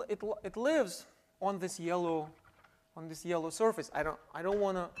it lives on this yellow surface. I don't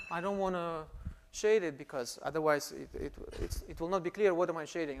want to shade it, because otherwise it will not be clear what am I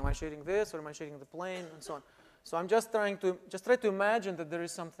shading. Am I shading this, or am I shading the plane, and so on. So I'm just try to imagine that there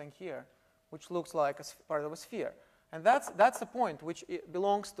is something here which looks like a part of a sphere, and that's the point which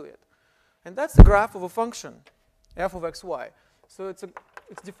belongs to it, and that's the graph of a function f of xy. So it's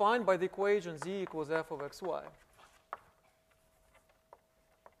defined by the equation z equals f of xy.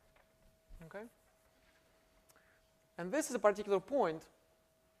 Okay? And this is a particular point,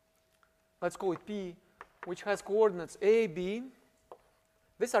 let's call it P, which has coordinates a, b.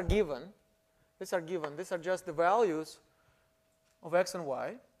 These are given. These are just the values of x and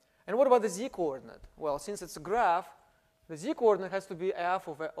y. And what about the z coordinate? Well, since it's a graph, the z coordinate has to be f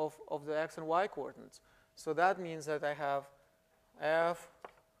of the x and y coordinates. So that means that I have f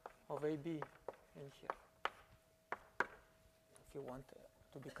of AB in here. If you want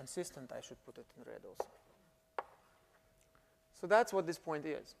to be consistent, I should put it in red also. So that's what this point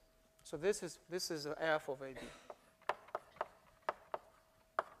is. So this is f of AB.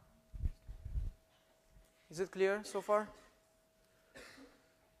 Is it clear so far?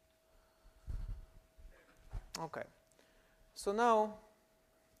 Okay. So now,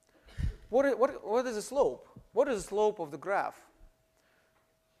 what is the slope? What is the slope of the graph?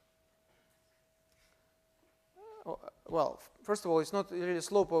 Well, first of all, it's not really the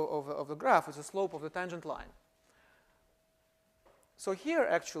slope of the graph, it's the slope of the tangent line. So here,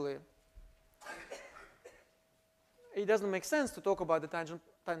 actually, it doesn't make sense to talk about the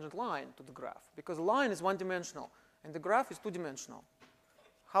tangent line to the graph, because the line is one-dimensional and the graph is two-dimensional.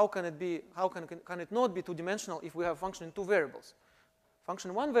 How can it not be two-dimensional if we have a function in two variables? Function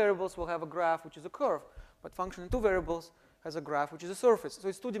in one variables will have a graph which is a curve, but function in two variables has a graph which is a surface, so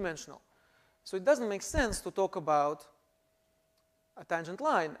it's two-dimensional. So it doesn't make sense to talk about a tangent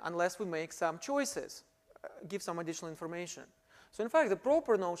line unless we make some choices, give some additional information. So in fact, the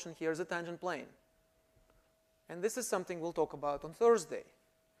proper notion here is a tangent plane. And this is something we'll talk about on Thursday.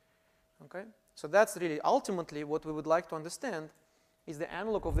 Okay? So that's really ultimately what we would like to understand is the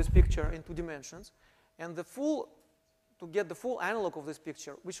analog of this picture in two dimensions. And to get the full analog of this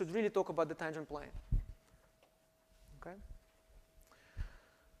picture, we should really talk about the tangent plane. Okay?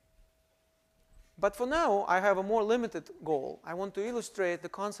 But for now, I have a more limited goal. I want to illustrate the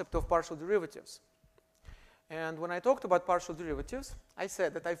concept of partial derivatives. And when I talked about partial derivatives, I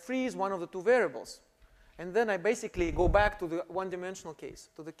said that I freeze one of the two variables. And then I basically go back to the one-dimensional case,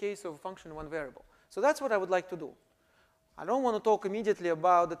 to the case of a function in one variable. So that's what I would like to do. I don't want to talk immediately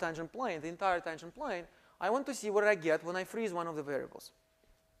about the tangent plane, the entire tangent plane. I want to see what I get when I freeze one of the variables.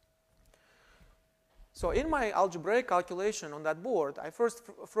 So in my algebraic calculation on that board, I first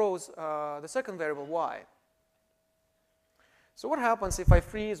froze the second variable, y. So what happens if I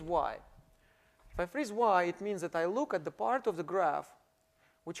freeze y? If I freeze y, it means that I look at the part of the graph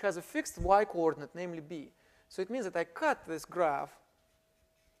which has a fixed y coordinate, namely b. So it means that I cut this graph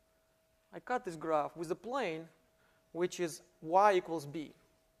with the plane which is y equals b.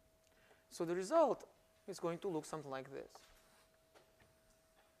 So the result is going to look something like this.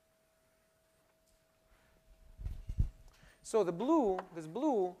 So this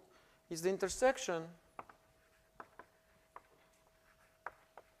blue is the intersection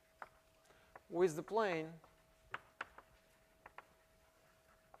with the plane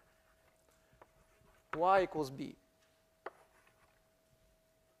y equals b.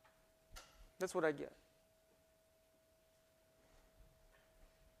 That's what I get.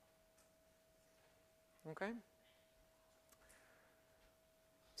 Okay?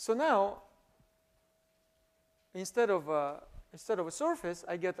 So now, instead of a surface,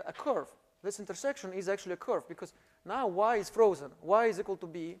 I get a curve. This intersection is actually a curve because now y is frozen. Y is equal to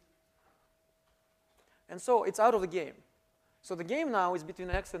b. And so it's out of the game. So the game now is between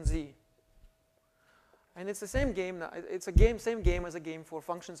x and z. And it's the same game now. It's a same game as a game for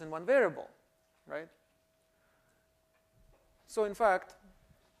functions in one variable, right? So in fact,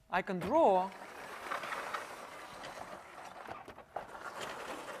 I can draw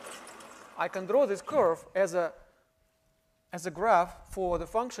this curve as a graph for the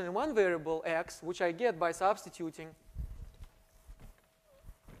function in one variable x, which I get by substituting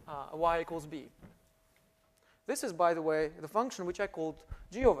y equals b. This is, by the way, the function which I called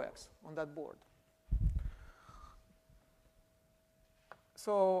g of x on that board.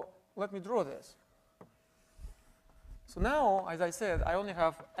 So let me draw this. So now, as I said, I only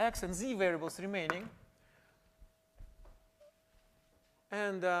have x and z variables remaining.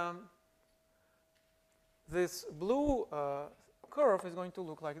 And this blue curve is going to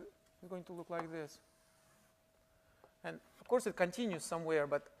look like this. And of course, it continues somewhere,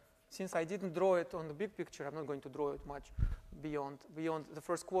 but since I didn't draw it on the big picture, I'm not going to draw it much beyond the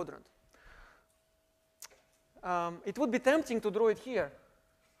first quadrant. It would be tempting to draw it here.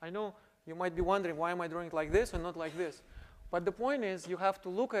 I know you might be wondering, why am I drawing it like this and not like this? But the point is, you have to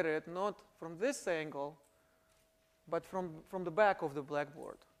look at it not from this angle, but from the back of the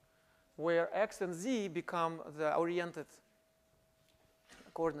blackboard, where x and z become the oriented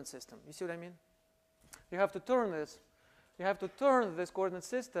coordinate system. You see what I mean? You have to turn this. You have to turn this coordinate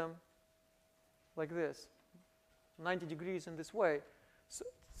system like this, 90 degrees in this way,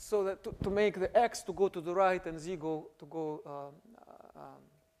 so that to make the x to go to the right and z go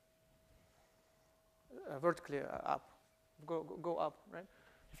vertically up, go up, right?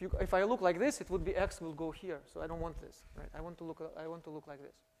 If I look like this, it would be x will go here. So I don't want this, right? I want to look like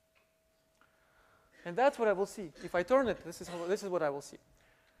this. And that's what I will see. If I turn it, this is what I will see.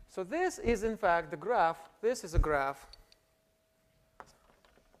 So this is in fact the graph. This is a graph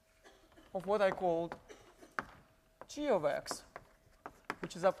of what I called g of x,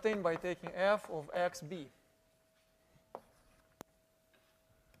 which is obtained by taking f of xb.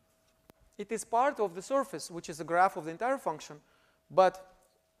 It is part of the surface, which is a graph of the entire function, but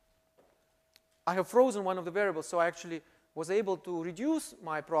I have frozen one of the variables, so I actually was able to reduce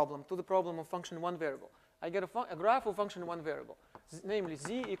my problem to the problem of function in one variable. I get a graph of function in one variable, namely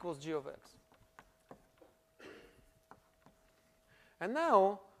z equals g of x. And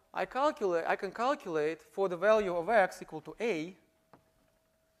now I can calculate for the value of x equal to a,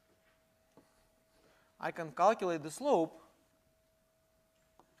 I can calculate the slope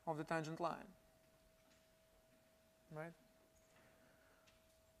of the tangent line, right?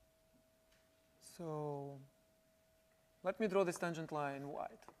 So let me draw this tangent line in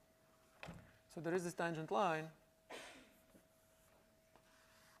white. So there is this tangent line,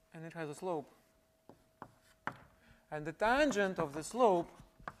 and it has a slope. And the tangent of the slope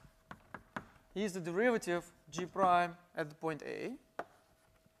is the derivative g prime at the point A,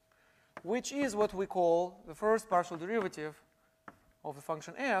 which is what we call the first partial derivative of the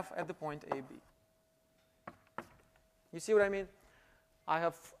function f at the point AB. You see what I mean?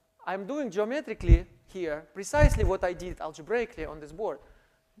 I'm doing geometrically here precisely what I did algebraically on this board.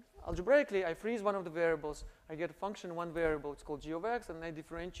 Algebraically, I freeze one of the variables. I get a function in one variable. It's called g of x, and I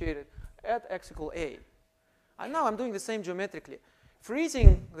differentiate it at x equal a. And now I'm doing the same geometrically.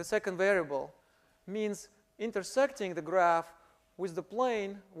 Freezing the second variable means intersecting the graph with the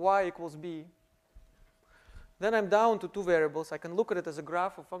plane y equals b. Then I'm down to two variables. I can look at it as a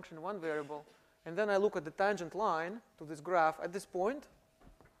graph of function in one variable. And then I look at the tangent line to this graph at this point,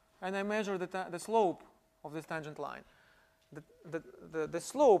 and I measure the slope of this tangent line. The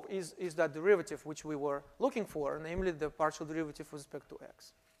slope is that derivative which we were looking for, namely the partial derivative with respect to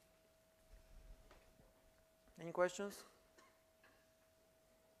x. Any questions?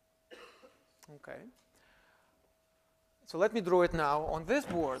 Okay. So let me draw it now on this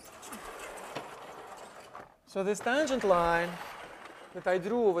board. So this tangent line that I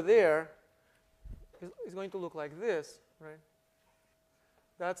drew over there is going to look like this, right?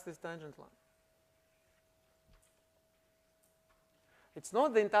 That's this tangent line. It's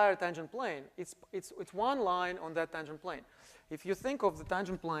not the entire tangent plane. It's one line on that tangent plane. If you think of the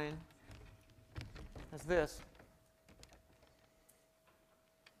tangent plane as this,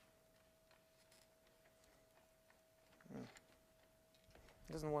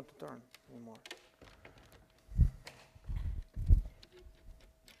 it doesn't want to turn anymore.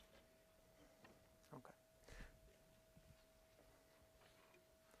 Okay.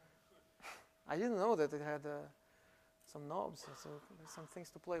 I didn't know that it had some knobs, so there's some things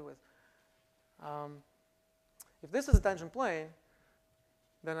to play with. If this is a tangent plane,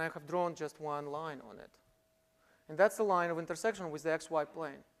 then I have drawn just one line on it. And that's the line of intersection with the xy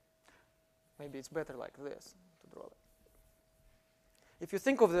plane. Maybe it's better like this to draw it. If you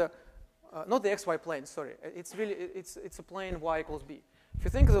think of the, not the xy plane, sorry, it's really, it's a plane y equals b. If you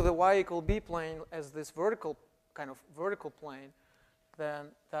think of the y equal b plane as this vertical, kind of vertical plane, then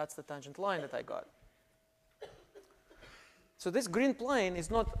that's the tangent line that I got. So this green plane is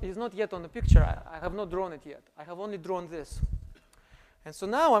not yet on the picture. I have not drawn it yet. I have only drawn this. And so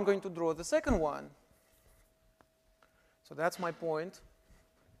now I'm going to draw the second one. So that's my point.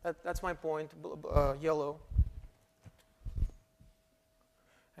 That's my point, yellow.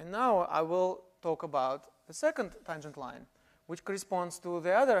 And now I will talk about the second tangent line, which corresponds to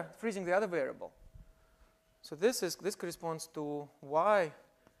the other, freezing the other variable. So this corresponds to y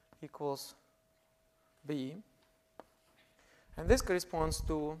equals b. And this corresponds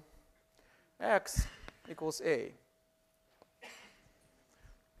to x equals a.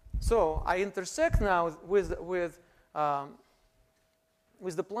 So I intersect now with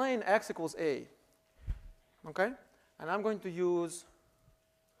the plane x equals a. Okay? And I'm going to use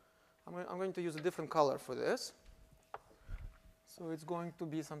a different color for this. So it's going to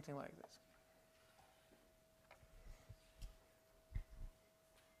be something like this.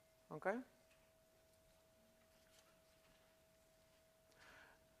 Okay?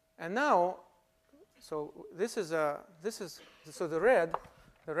 And now, so so the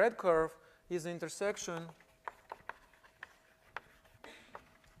red curve is the intersection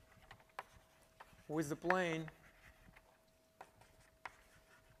with the plane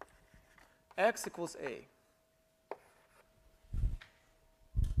x equals a.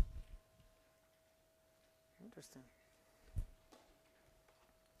 Interesting.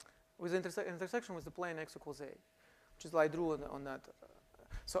 With the intersection with the plane x equals a, which is what I drew on that.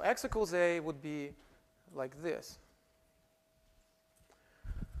 So x equals a would be like this.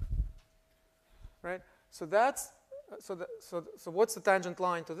 Right? So what's the tangent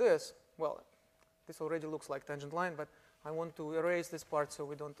line to this? Well, this already looks like tangent line, but I want to erase this part so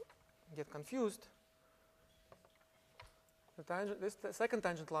we don't get confused. The second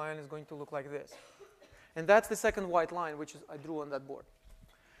tangent line is going to look like this. And that's the second white line, which I drew on that board.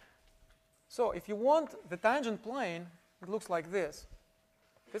 So if you want the tangent plane, it looks like this.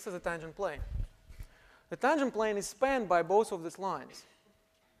 This is a tangent plane. The tangent plane is spanned by both of these lines,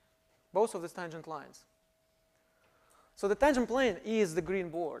 both of these tangent lines. So the tangent plane is the green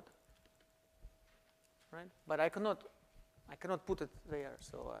board, right? But I cannot put it there.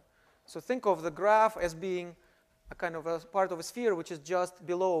 So think of the graph as being a kind of a part of a sphere which is just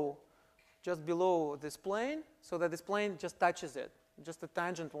below this plane, so that this plane just touches it, just a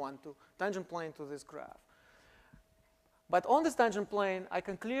tangent plane to this graph. But on this tangent plane, I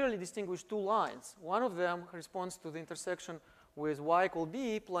can clearly distinguish two lines. One of them corresponds to the intersection with y equal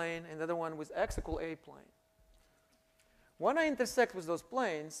b plane, and the other one with x equal a plane. When I intersect with those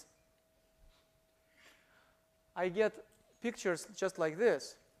planes, I get pictures just like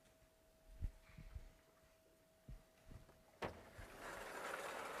this.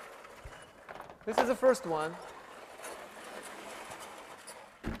 This is the first one.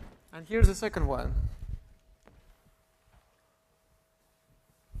 And here's the second one.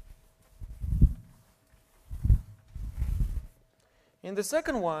 In the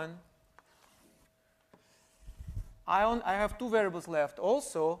second one, I have two variables left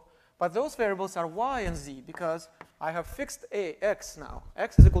also, but those variables are y and z because I have fixed x now.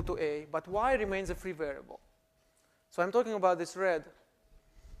 X is equal to a, but y remains a free variable. So I'm talking about this red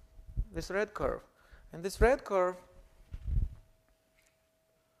curve. And this red curve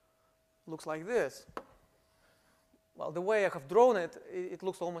looks like this. Well, the way I have drawn it, it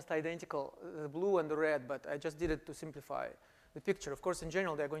looks almost identical, the blue and the red, but I just did it to simplify the picture. Of course, in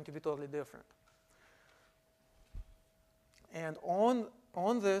general, they're going to be totally different. And on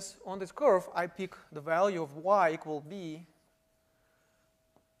this curve, I pick the value of y equal b.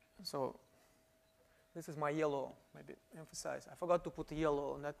 So this is my yellow, maybe emphasize. I forgot to put the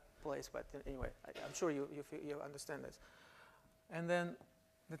yellow in that place, but anyway, I'm sure you understand this. And then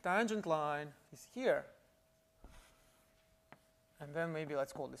the tangent line is here. And then maybe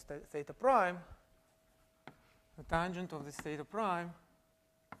let's call this theta prime. The tangent of this theta prime.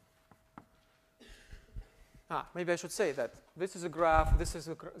 Maybe I should say that this is a graph. This is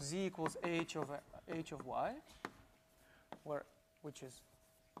z equals h of y, which is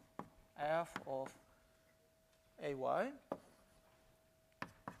f of ay.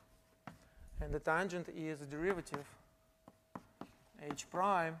 And the tangent is the derivative h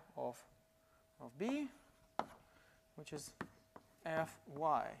prime of of B, which is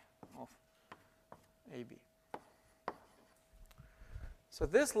Fy of AB. So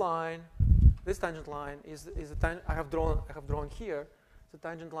this line, this tangent line is a I have drawn here the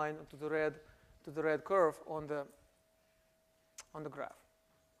tangent line to the red curve on the graph.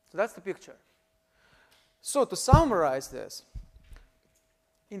 So that's the picture. So to summarize this,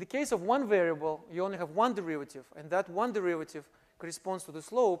 in the case of one variable, you only have one derivative, and that one derivative corresponds to the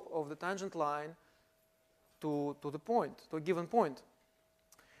slope of the tangent line to the point, to a given point.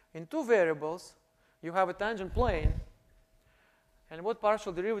 In two variables, you have a tangent plane, and what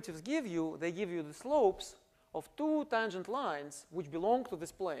partial derivatives give you, they give you the slopes of two tangent lines which belong to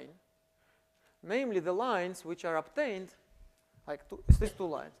this plane, namely the lines which are obtained, like these two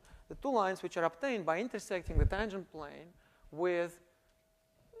lines, the two lines which are obtained by intersecting the tangent plane with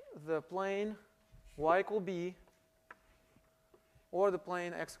the plane y equal b or the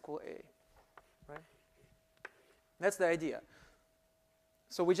plane x equal a, right? That's the idea.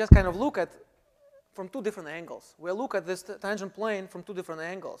 So we just kind of look at from two different angles. We'll look at this tangent plane from two different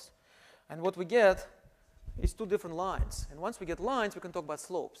angles. And what we get is two different lines. And once we get lines, we can talk about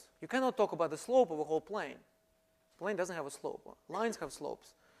slopes. You cannot talk about the slope of a whole plane. Plane doesn't have a slope. Lines have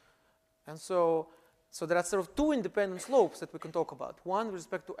slopes. And so there are sort of two independent slopes that we can talk about, one with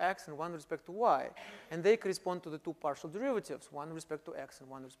respect to x and one with respect to y. And they correspond to the two partial derivatives, one with respect to x and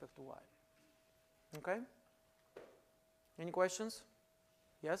one with respect to y. Okay? Any questions?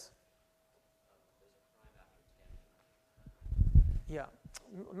 Yes? Yeah,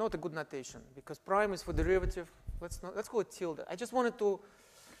 not a good notation, because prime is for derivative. Let's call it tilde.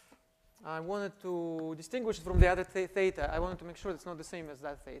 I wanted to distinguish it from the other theta. I wanted to make sure it's not the same as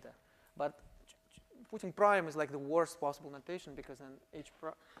that theta. But putting prime is like the worst possible notation, because then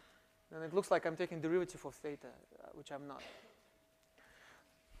then it looks like I'm taking derivative of theta, which I'm not.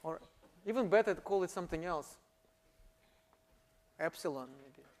 Or even better to call it something else. Epsilon,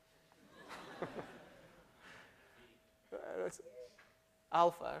 maybe.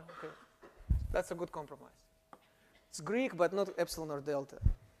 Alpha, okay. That's a good compromise. It's Greek, but not epsilon or delta,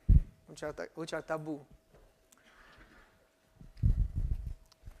 which are taboo.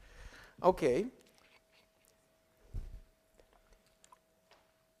 Okay.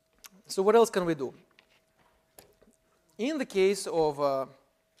 So what else can we do? In the case of a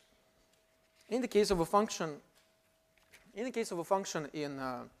function,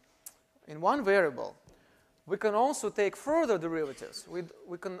 in one variable, we can also take further derivatives. We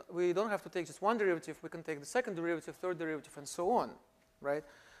don't have to take just one derivative. We can take the second derivative, third derivative, and so on, right?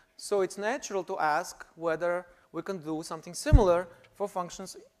 So it's natural to ask whether we can do something similar for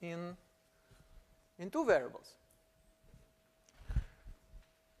functions in two variables.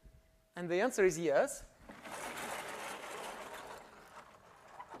 And the answer is yes.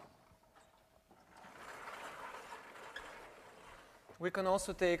 We can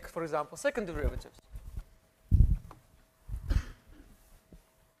also take, for example, second derivatives.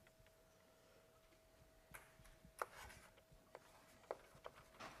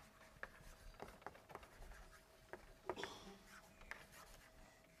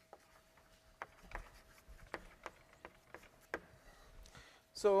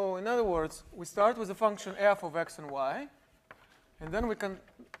 So in other words, we start with a function f of x and y, and then we can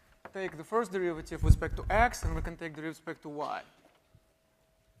take the first derivative with respect to x, and we can take the derivative with respect to y.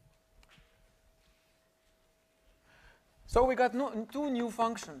 So we got two new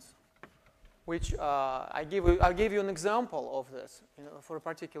functions, which I'll give you an example of this, for a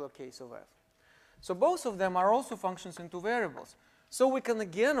particular case of f. So both of them are also functions in two variables. So we can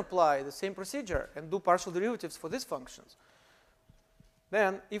again apply the same procedure and do partial derivatives for these functions.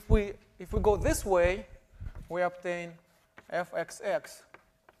 Then, if we go this way, we obtain fxx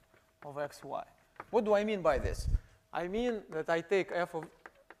of xy. What do I mean by this? I mean that I take f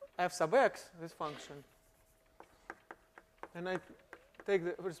sub x, this function, and I take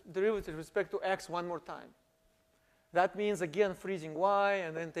the derivative with respect to x one more time. That means, again, freezing y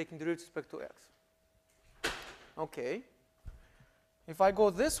and then taking derivative with respect to x. Okay. If I go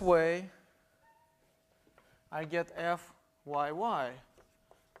this way, I get fyy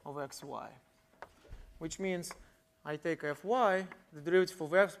of xy, which means I take fy, the derivative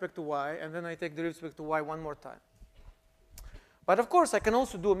of f with respect to y, and then I take the derivative with respect to y one more time. But of course, I can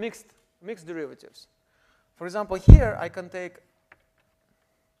also do mixed derivatives. For example, here I can take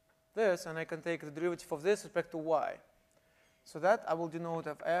this, and I can take the derivative of this with respect to y. So that I will denote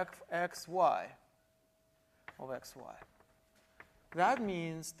of fxy of xy. That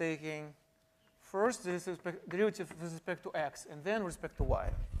means taking first derivative with respect to x, and then with respect to y.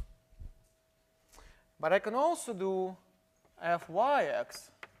 But I can also do fyx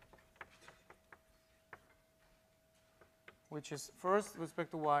which is first with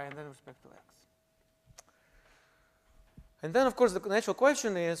respect to y and then with respect to x. And then, of course, the natural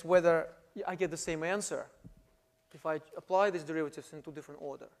question is whether I get the same answer if I apply these derivatives in two different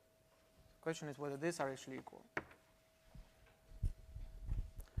order. The question is whether these are actually equal.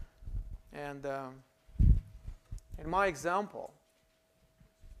 And in my example,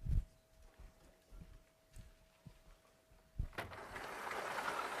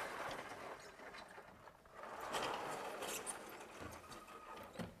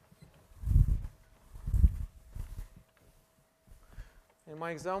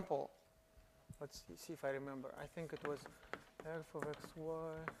 let's see if I remember. I think it was f of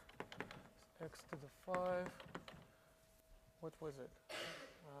xy, x to the 5. What was it?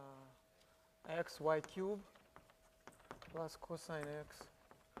 Xy cubed plus cosine x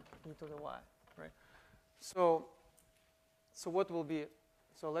e to the y, right? So what will be?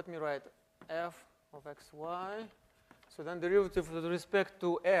 So let me write f of xy. So then derivative with respect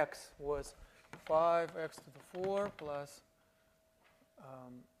to x was 5x to the 4 plus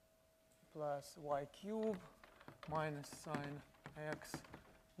y cubed minus sine x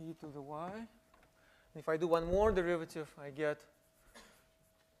e to the y. If I do one more derivative, I get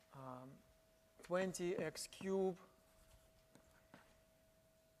 20x cubed.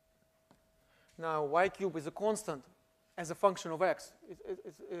 Now, y cubed is a constant as a function of x.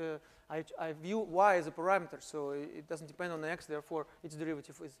 I view y as a parameter, so it doesn't depend on x. Therefore, its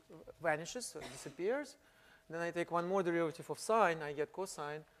derivative vanishes, so it disappears. Then I take one more derivative of sine. I get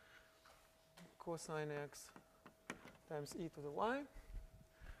cosine x times e to the y.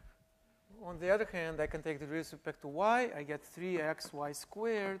 On the other hand, I can take the derivative with respect to y. I get 3xy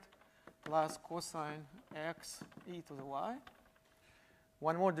squared plus cosine x e to the y.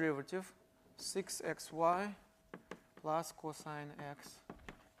 One more derivative, 6xy plus cosine x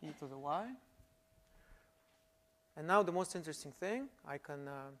e to the y. And now the most interesting thing, I can,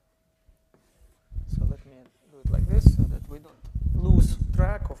 so let me do it like this so that we don't lose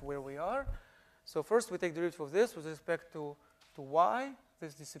track of where we are. So first we take derivative of this with respect to y.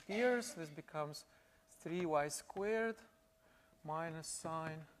 This disappears. This becomes 3y squared minus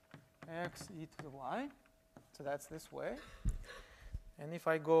sine x e to the y. So that's this way. And if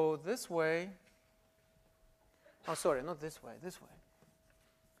I go this way, oh, sorry, not this way, this way.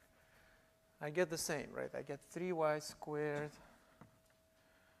 I get the same, right? I get 3y squared.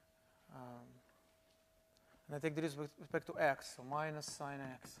 And I take the derivative with respect to x, so minus sine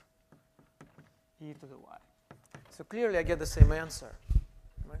x e to the y. So clearly I get the same answer.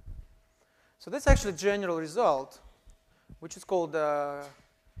 Right? So that's actually a general result, which is called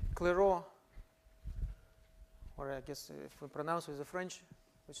Clairaut, or I guess if we pronounce with the French,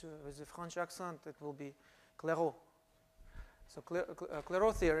 with the French accent, it will be Clairaut. So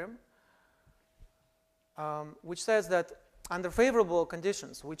Clairaut theorem, which says that under favorable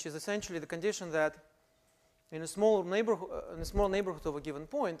conditions, which is essentially the condition that in a small neighborhood of a given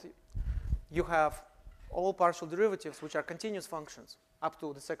point, you have all partial derivatives which are continuous functions up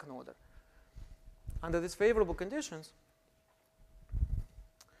to the second order. Under these favorable conditions,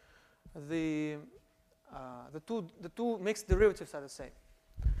 the two mixed derivatives are the same.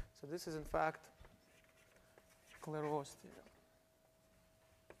 So this is in fact Clairaut's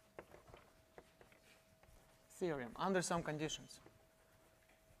theorem under some conditions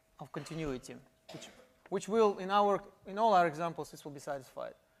of continuity, which will in all our examples this will be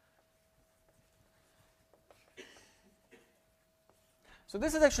satisfied. So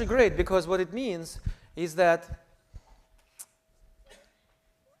this is actually great because what it means is that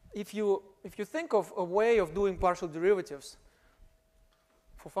if you think of a way of doing partial derivatives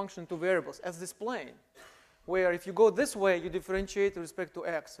for function in two variables as this plane, where if you go this way you differentiate with respect to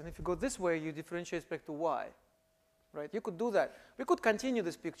x, and if you go this way you differentiate with respect to y, right? You could do that. We could continue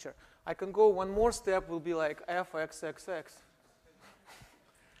this picture. I can go one more step, will be like fxxx.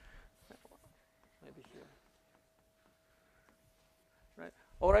 Maybe here. Right?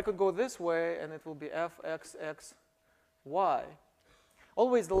 Or I could go this way and it will be fxxy.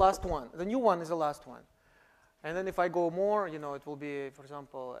 Always the last one. The new one is the last one. And then if I go more, it will be, for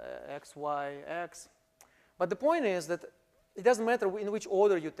example, xyx. But the point is that it doesn't matter in which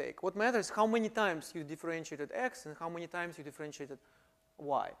order you take. What matters is how many times you differentiated x and how many times you differentiated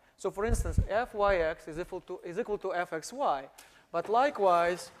y. So for instance, fyx is equal to fxy. But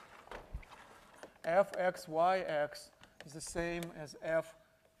likewise, fxyx is the same as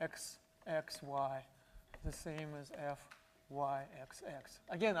fxxy, the same as fyxx.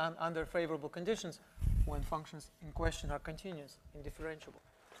 Again, under favorable conditions when functions in question are continuous, indifferentiable.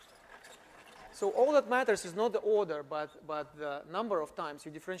 So all that matters is not the order, but the number of times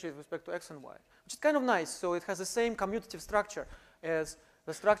you differentiate with respect to x and y, which is kind of nice. So it has the same commutative structure as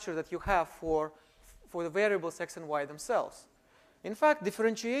the structure that you have for the variables x and y themselves. In fact,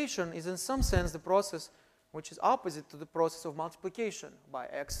 differentiation is in some sense the process which is opposite to the process of multiplication by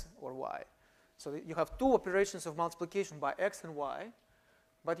x or y. So you have two operations of multiplication by x and y,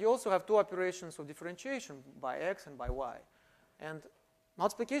 but you also have two operations of differentiation by x and by y. And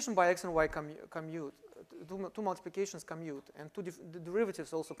multiplication by x and y commute. Two multiplications commute, and the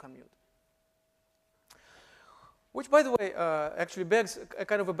derivatives also commute. Which, by the way, actually begs a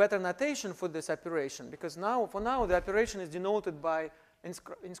kind of a better notation for this operation, because for now, the operation is denoted by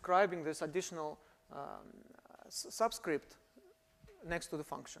inscribing this additional subscript next to the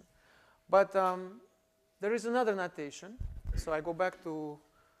function. But there is another notation. So I go back to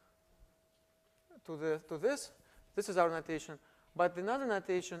this. This is our notation. But another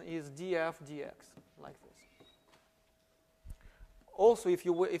notation is df dx, like this. Also, if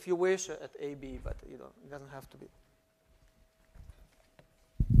you wish, at AB, but it doesn't have to be.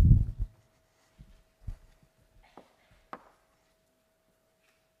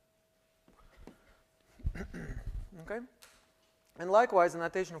 Okay? And likewise, the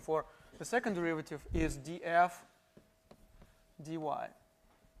notation for the second derivative is df dy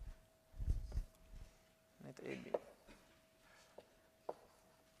at AB.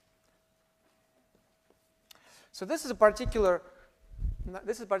 So this is a particular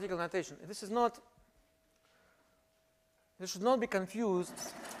notation. This should not be confused.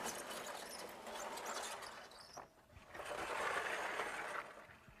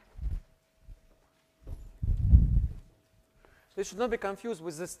 This should not be confused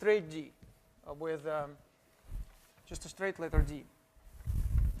with the straight D, with just a straight letter D.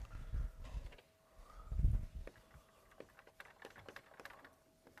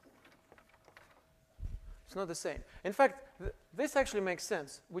 It's not the same. In fact, this actually makes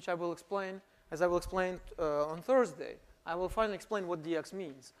sense, which I will explain, as I will explain on Thursday. I will finally explain what dx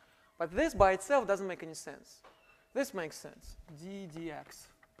means. But this by itself doesn't make any sense. This makes sense, d dx.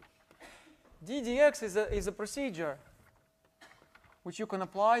 D dx is a procedure which you can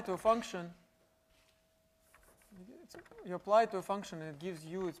apply to a function. You apply it to a function and it gives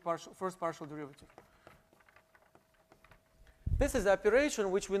you its first partial derivative. This is the operation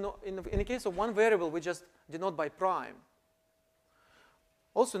which we know, in the case of one variable, we just denote by prime.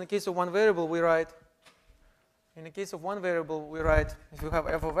 Also, in the case of one variable, we write, if you have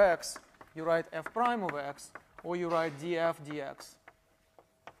f of x, you write f prime of x, or you write df dx.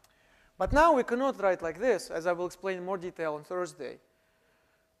 But now we cannot write like this, as I will explain in more detail on Thursday.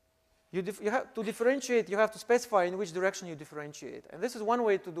 You have to differentiate, you have to specify in which direction you differentiate. And this is one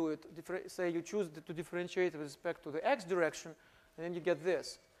way to do it. Say you choose to differentiate with respect to the x direction, and then you get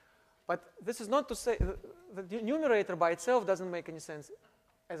this. But this is not to say, the numerator by itself doesn't make any sense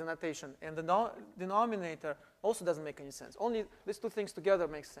as a notation, and the denominator also doesn't make any sense. Only these two things together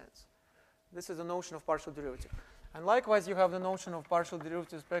make sense. This is the notion of partial derivative. And likewise, you have the notion of partial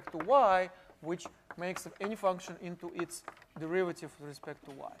derivative with respect to y, which makes any function into its derivative with respect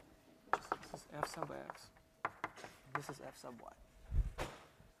to y. This is f sub x. This is f sub y.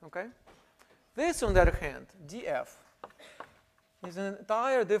 Okay? This, on the other hand, df, is an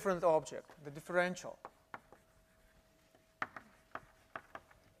entire different object, the differential.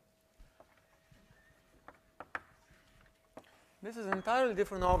 This is an entirely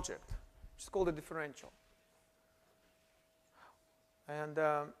different object, which is called a differential. And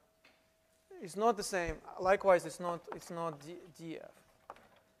it's not the same. Likewise, it's not df.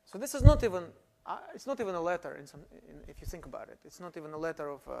 So this is not even it's not even a letter if you think about it. It's not even a letter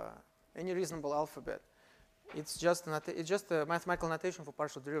of any reasonable alphabet. It's just a mathematical notation for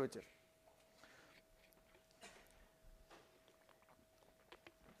partial derivative.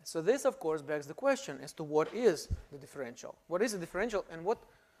 So this, of course, begs the question as to what is the differential. What is the differential, and what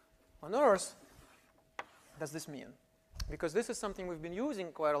on earth does this mean? Because this is something we've been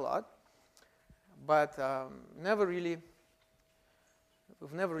using quite a lot, but we've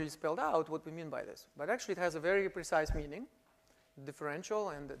never really spelled out what we mean by this. But actually, it has a very precise meaning: differential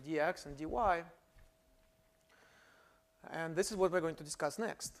and dx and dy. And this is what we're going to discuss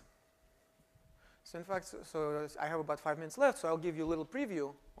next. So in fact, I have about 5 minutes left, so I'll give you a little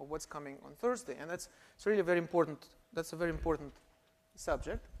preview of what's coming on Thursday. And it's really very important. That's a very important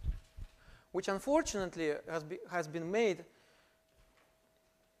subject, which unfortunately has been made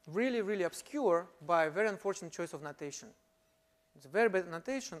really, really obscure by a very unfortunate choice of notation. It's a very bad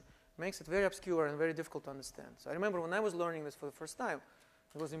notation, makes it very obscure and very difficult to understand. So I remember when I was learning this for the first time,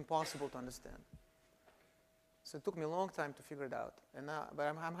 it was impossible to understand. So it took me a long time to figure it out. And but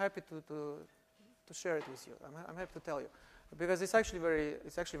I'm happy to to share it with you. I'm happy to tell you, because it's actually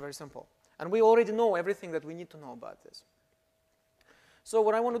very simple. And we already know everything that we need to know about this. So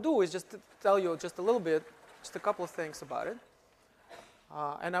what I want to do is just to tell you just a little bit, just a couple of things about it.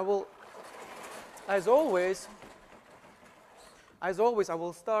 And I will, as always, I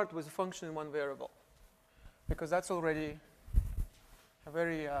will start with a function in one variable, because that's already a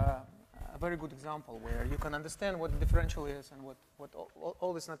very good example where you can understand what the differential is and what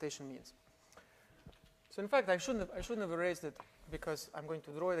all this notation means. So in fact, I shouldn't have erased it because I'm going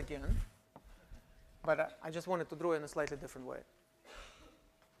to draw it again, but I just wanted to draw it in a slightly different way.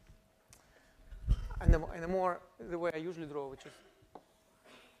 And the way I usually draw, which is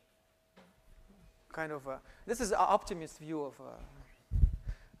kind of this is an optimist view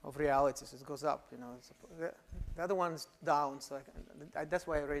of reality. So it goes up, you know. The other one's down, so that's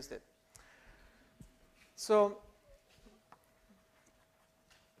why I erased it. So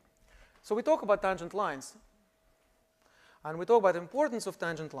we talk about tangent lines, and we talk about the importance of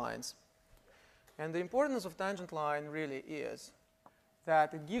tangent lines. And the importance of tangent line really is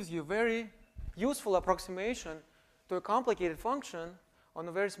that it gives you very useful approximation to a complicated function on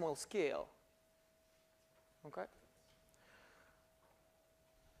a very small scale. Okay?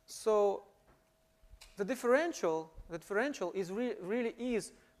 So the differential is really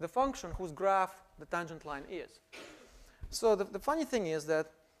is the function whose graph the tangent line is. So the funny thing is that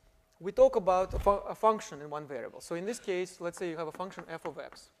we talk about a function in one variable. So in this case, let's say you have a function f of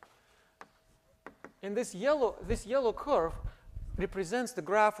x. And this yellow curve represents the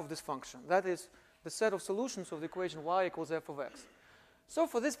graph of this function. That is the set of solutions of the equation y equals f of x. So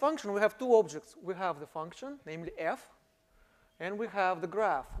for this function, we have two objects. We have the function, namely f, and we have the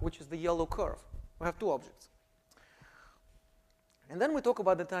graph, which is the yellow curve. We have two objects. And then we talk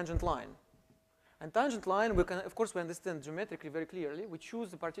about the tangent line. And tangent line, we can, of course, we understand geometrically very clearly. We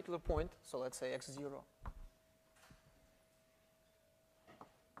choose a particular point, so let's say x0.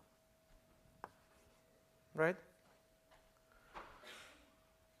 Right?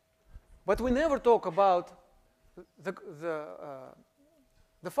 But we never talk about the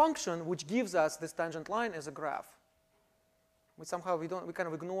function which gives us this tangent line as a graph. We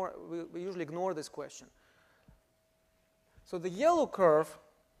usually ignore this question. So the yellow curve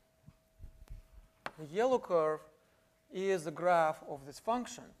is the graph of this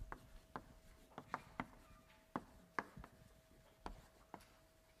function.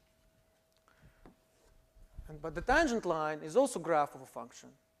 But the tangent line is also graph of a function,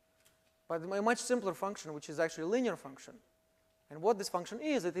 but a much simpler function, which is actually a linear function. And what this function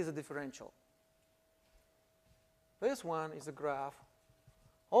is, it is a differential. This one is a graph,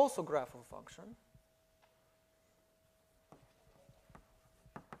 also graph of a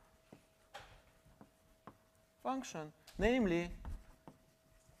function, namely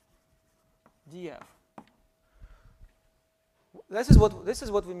df. This is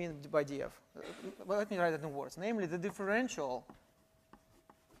what we mean by df. Well, let me write it in words. Namely, the differential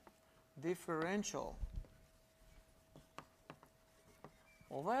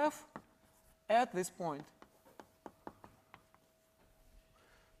of f at this point.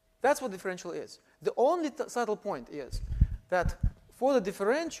 That's what differential is. The only subtle point is that for the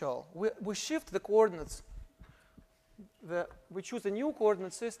differential, we shift the coordinates. We choose a new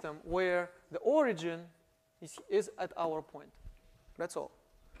coordinate system where the origin is at our point. That's all.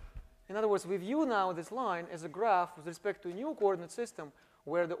 In other words, we view now this line as a graph with respect to a new coordinate system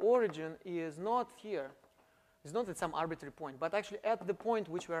where the origin is not here. It's not at some arbitrary point, but actually at the point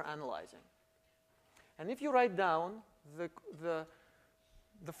which we are analyzing. And if you write down the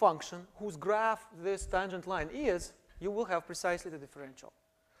function whose graph this tangent line is, you will have precisely the differential.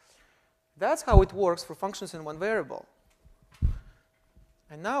 That's how it works for functions in one variable.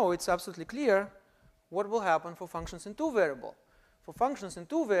 And now it's absolutely clear what will happen for functions in two variable. For functions in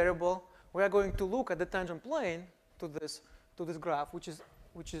two variable, we are going to look at the tangent plane to this graph, which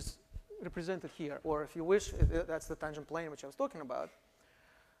is represented here, or if you wish, that's the tangent plane which I was talking about.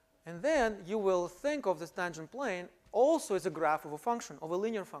 And then you will think of this tangent plane also as a graph of a function, of a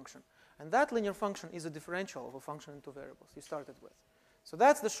linear function. And that linear function is a differential of a function in two variables you started with. So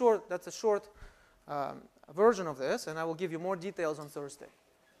that's a short version of this, and I will give you more details on Thursday.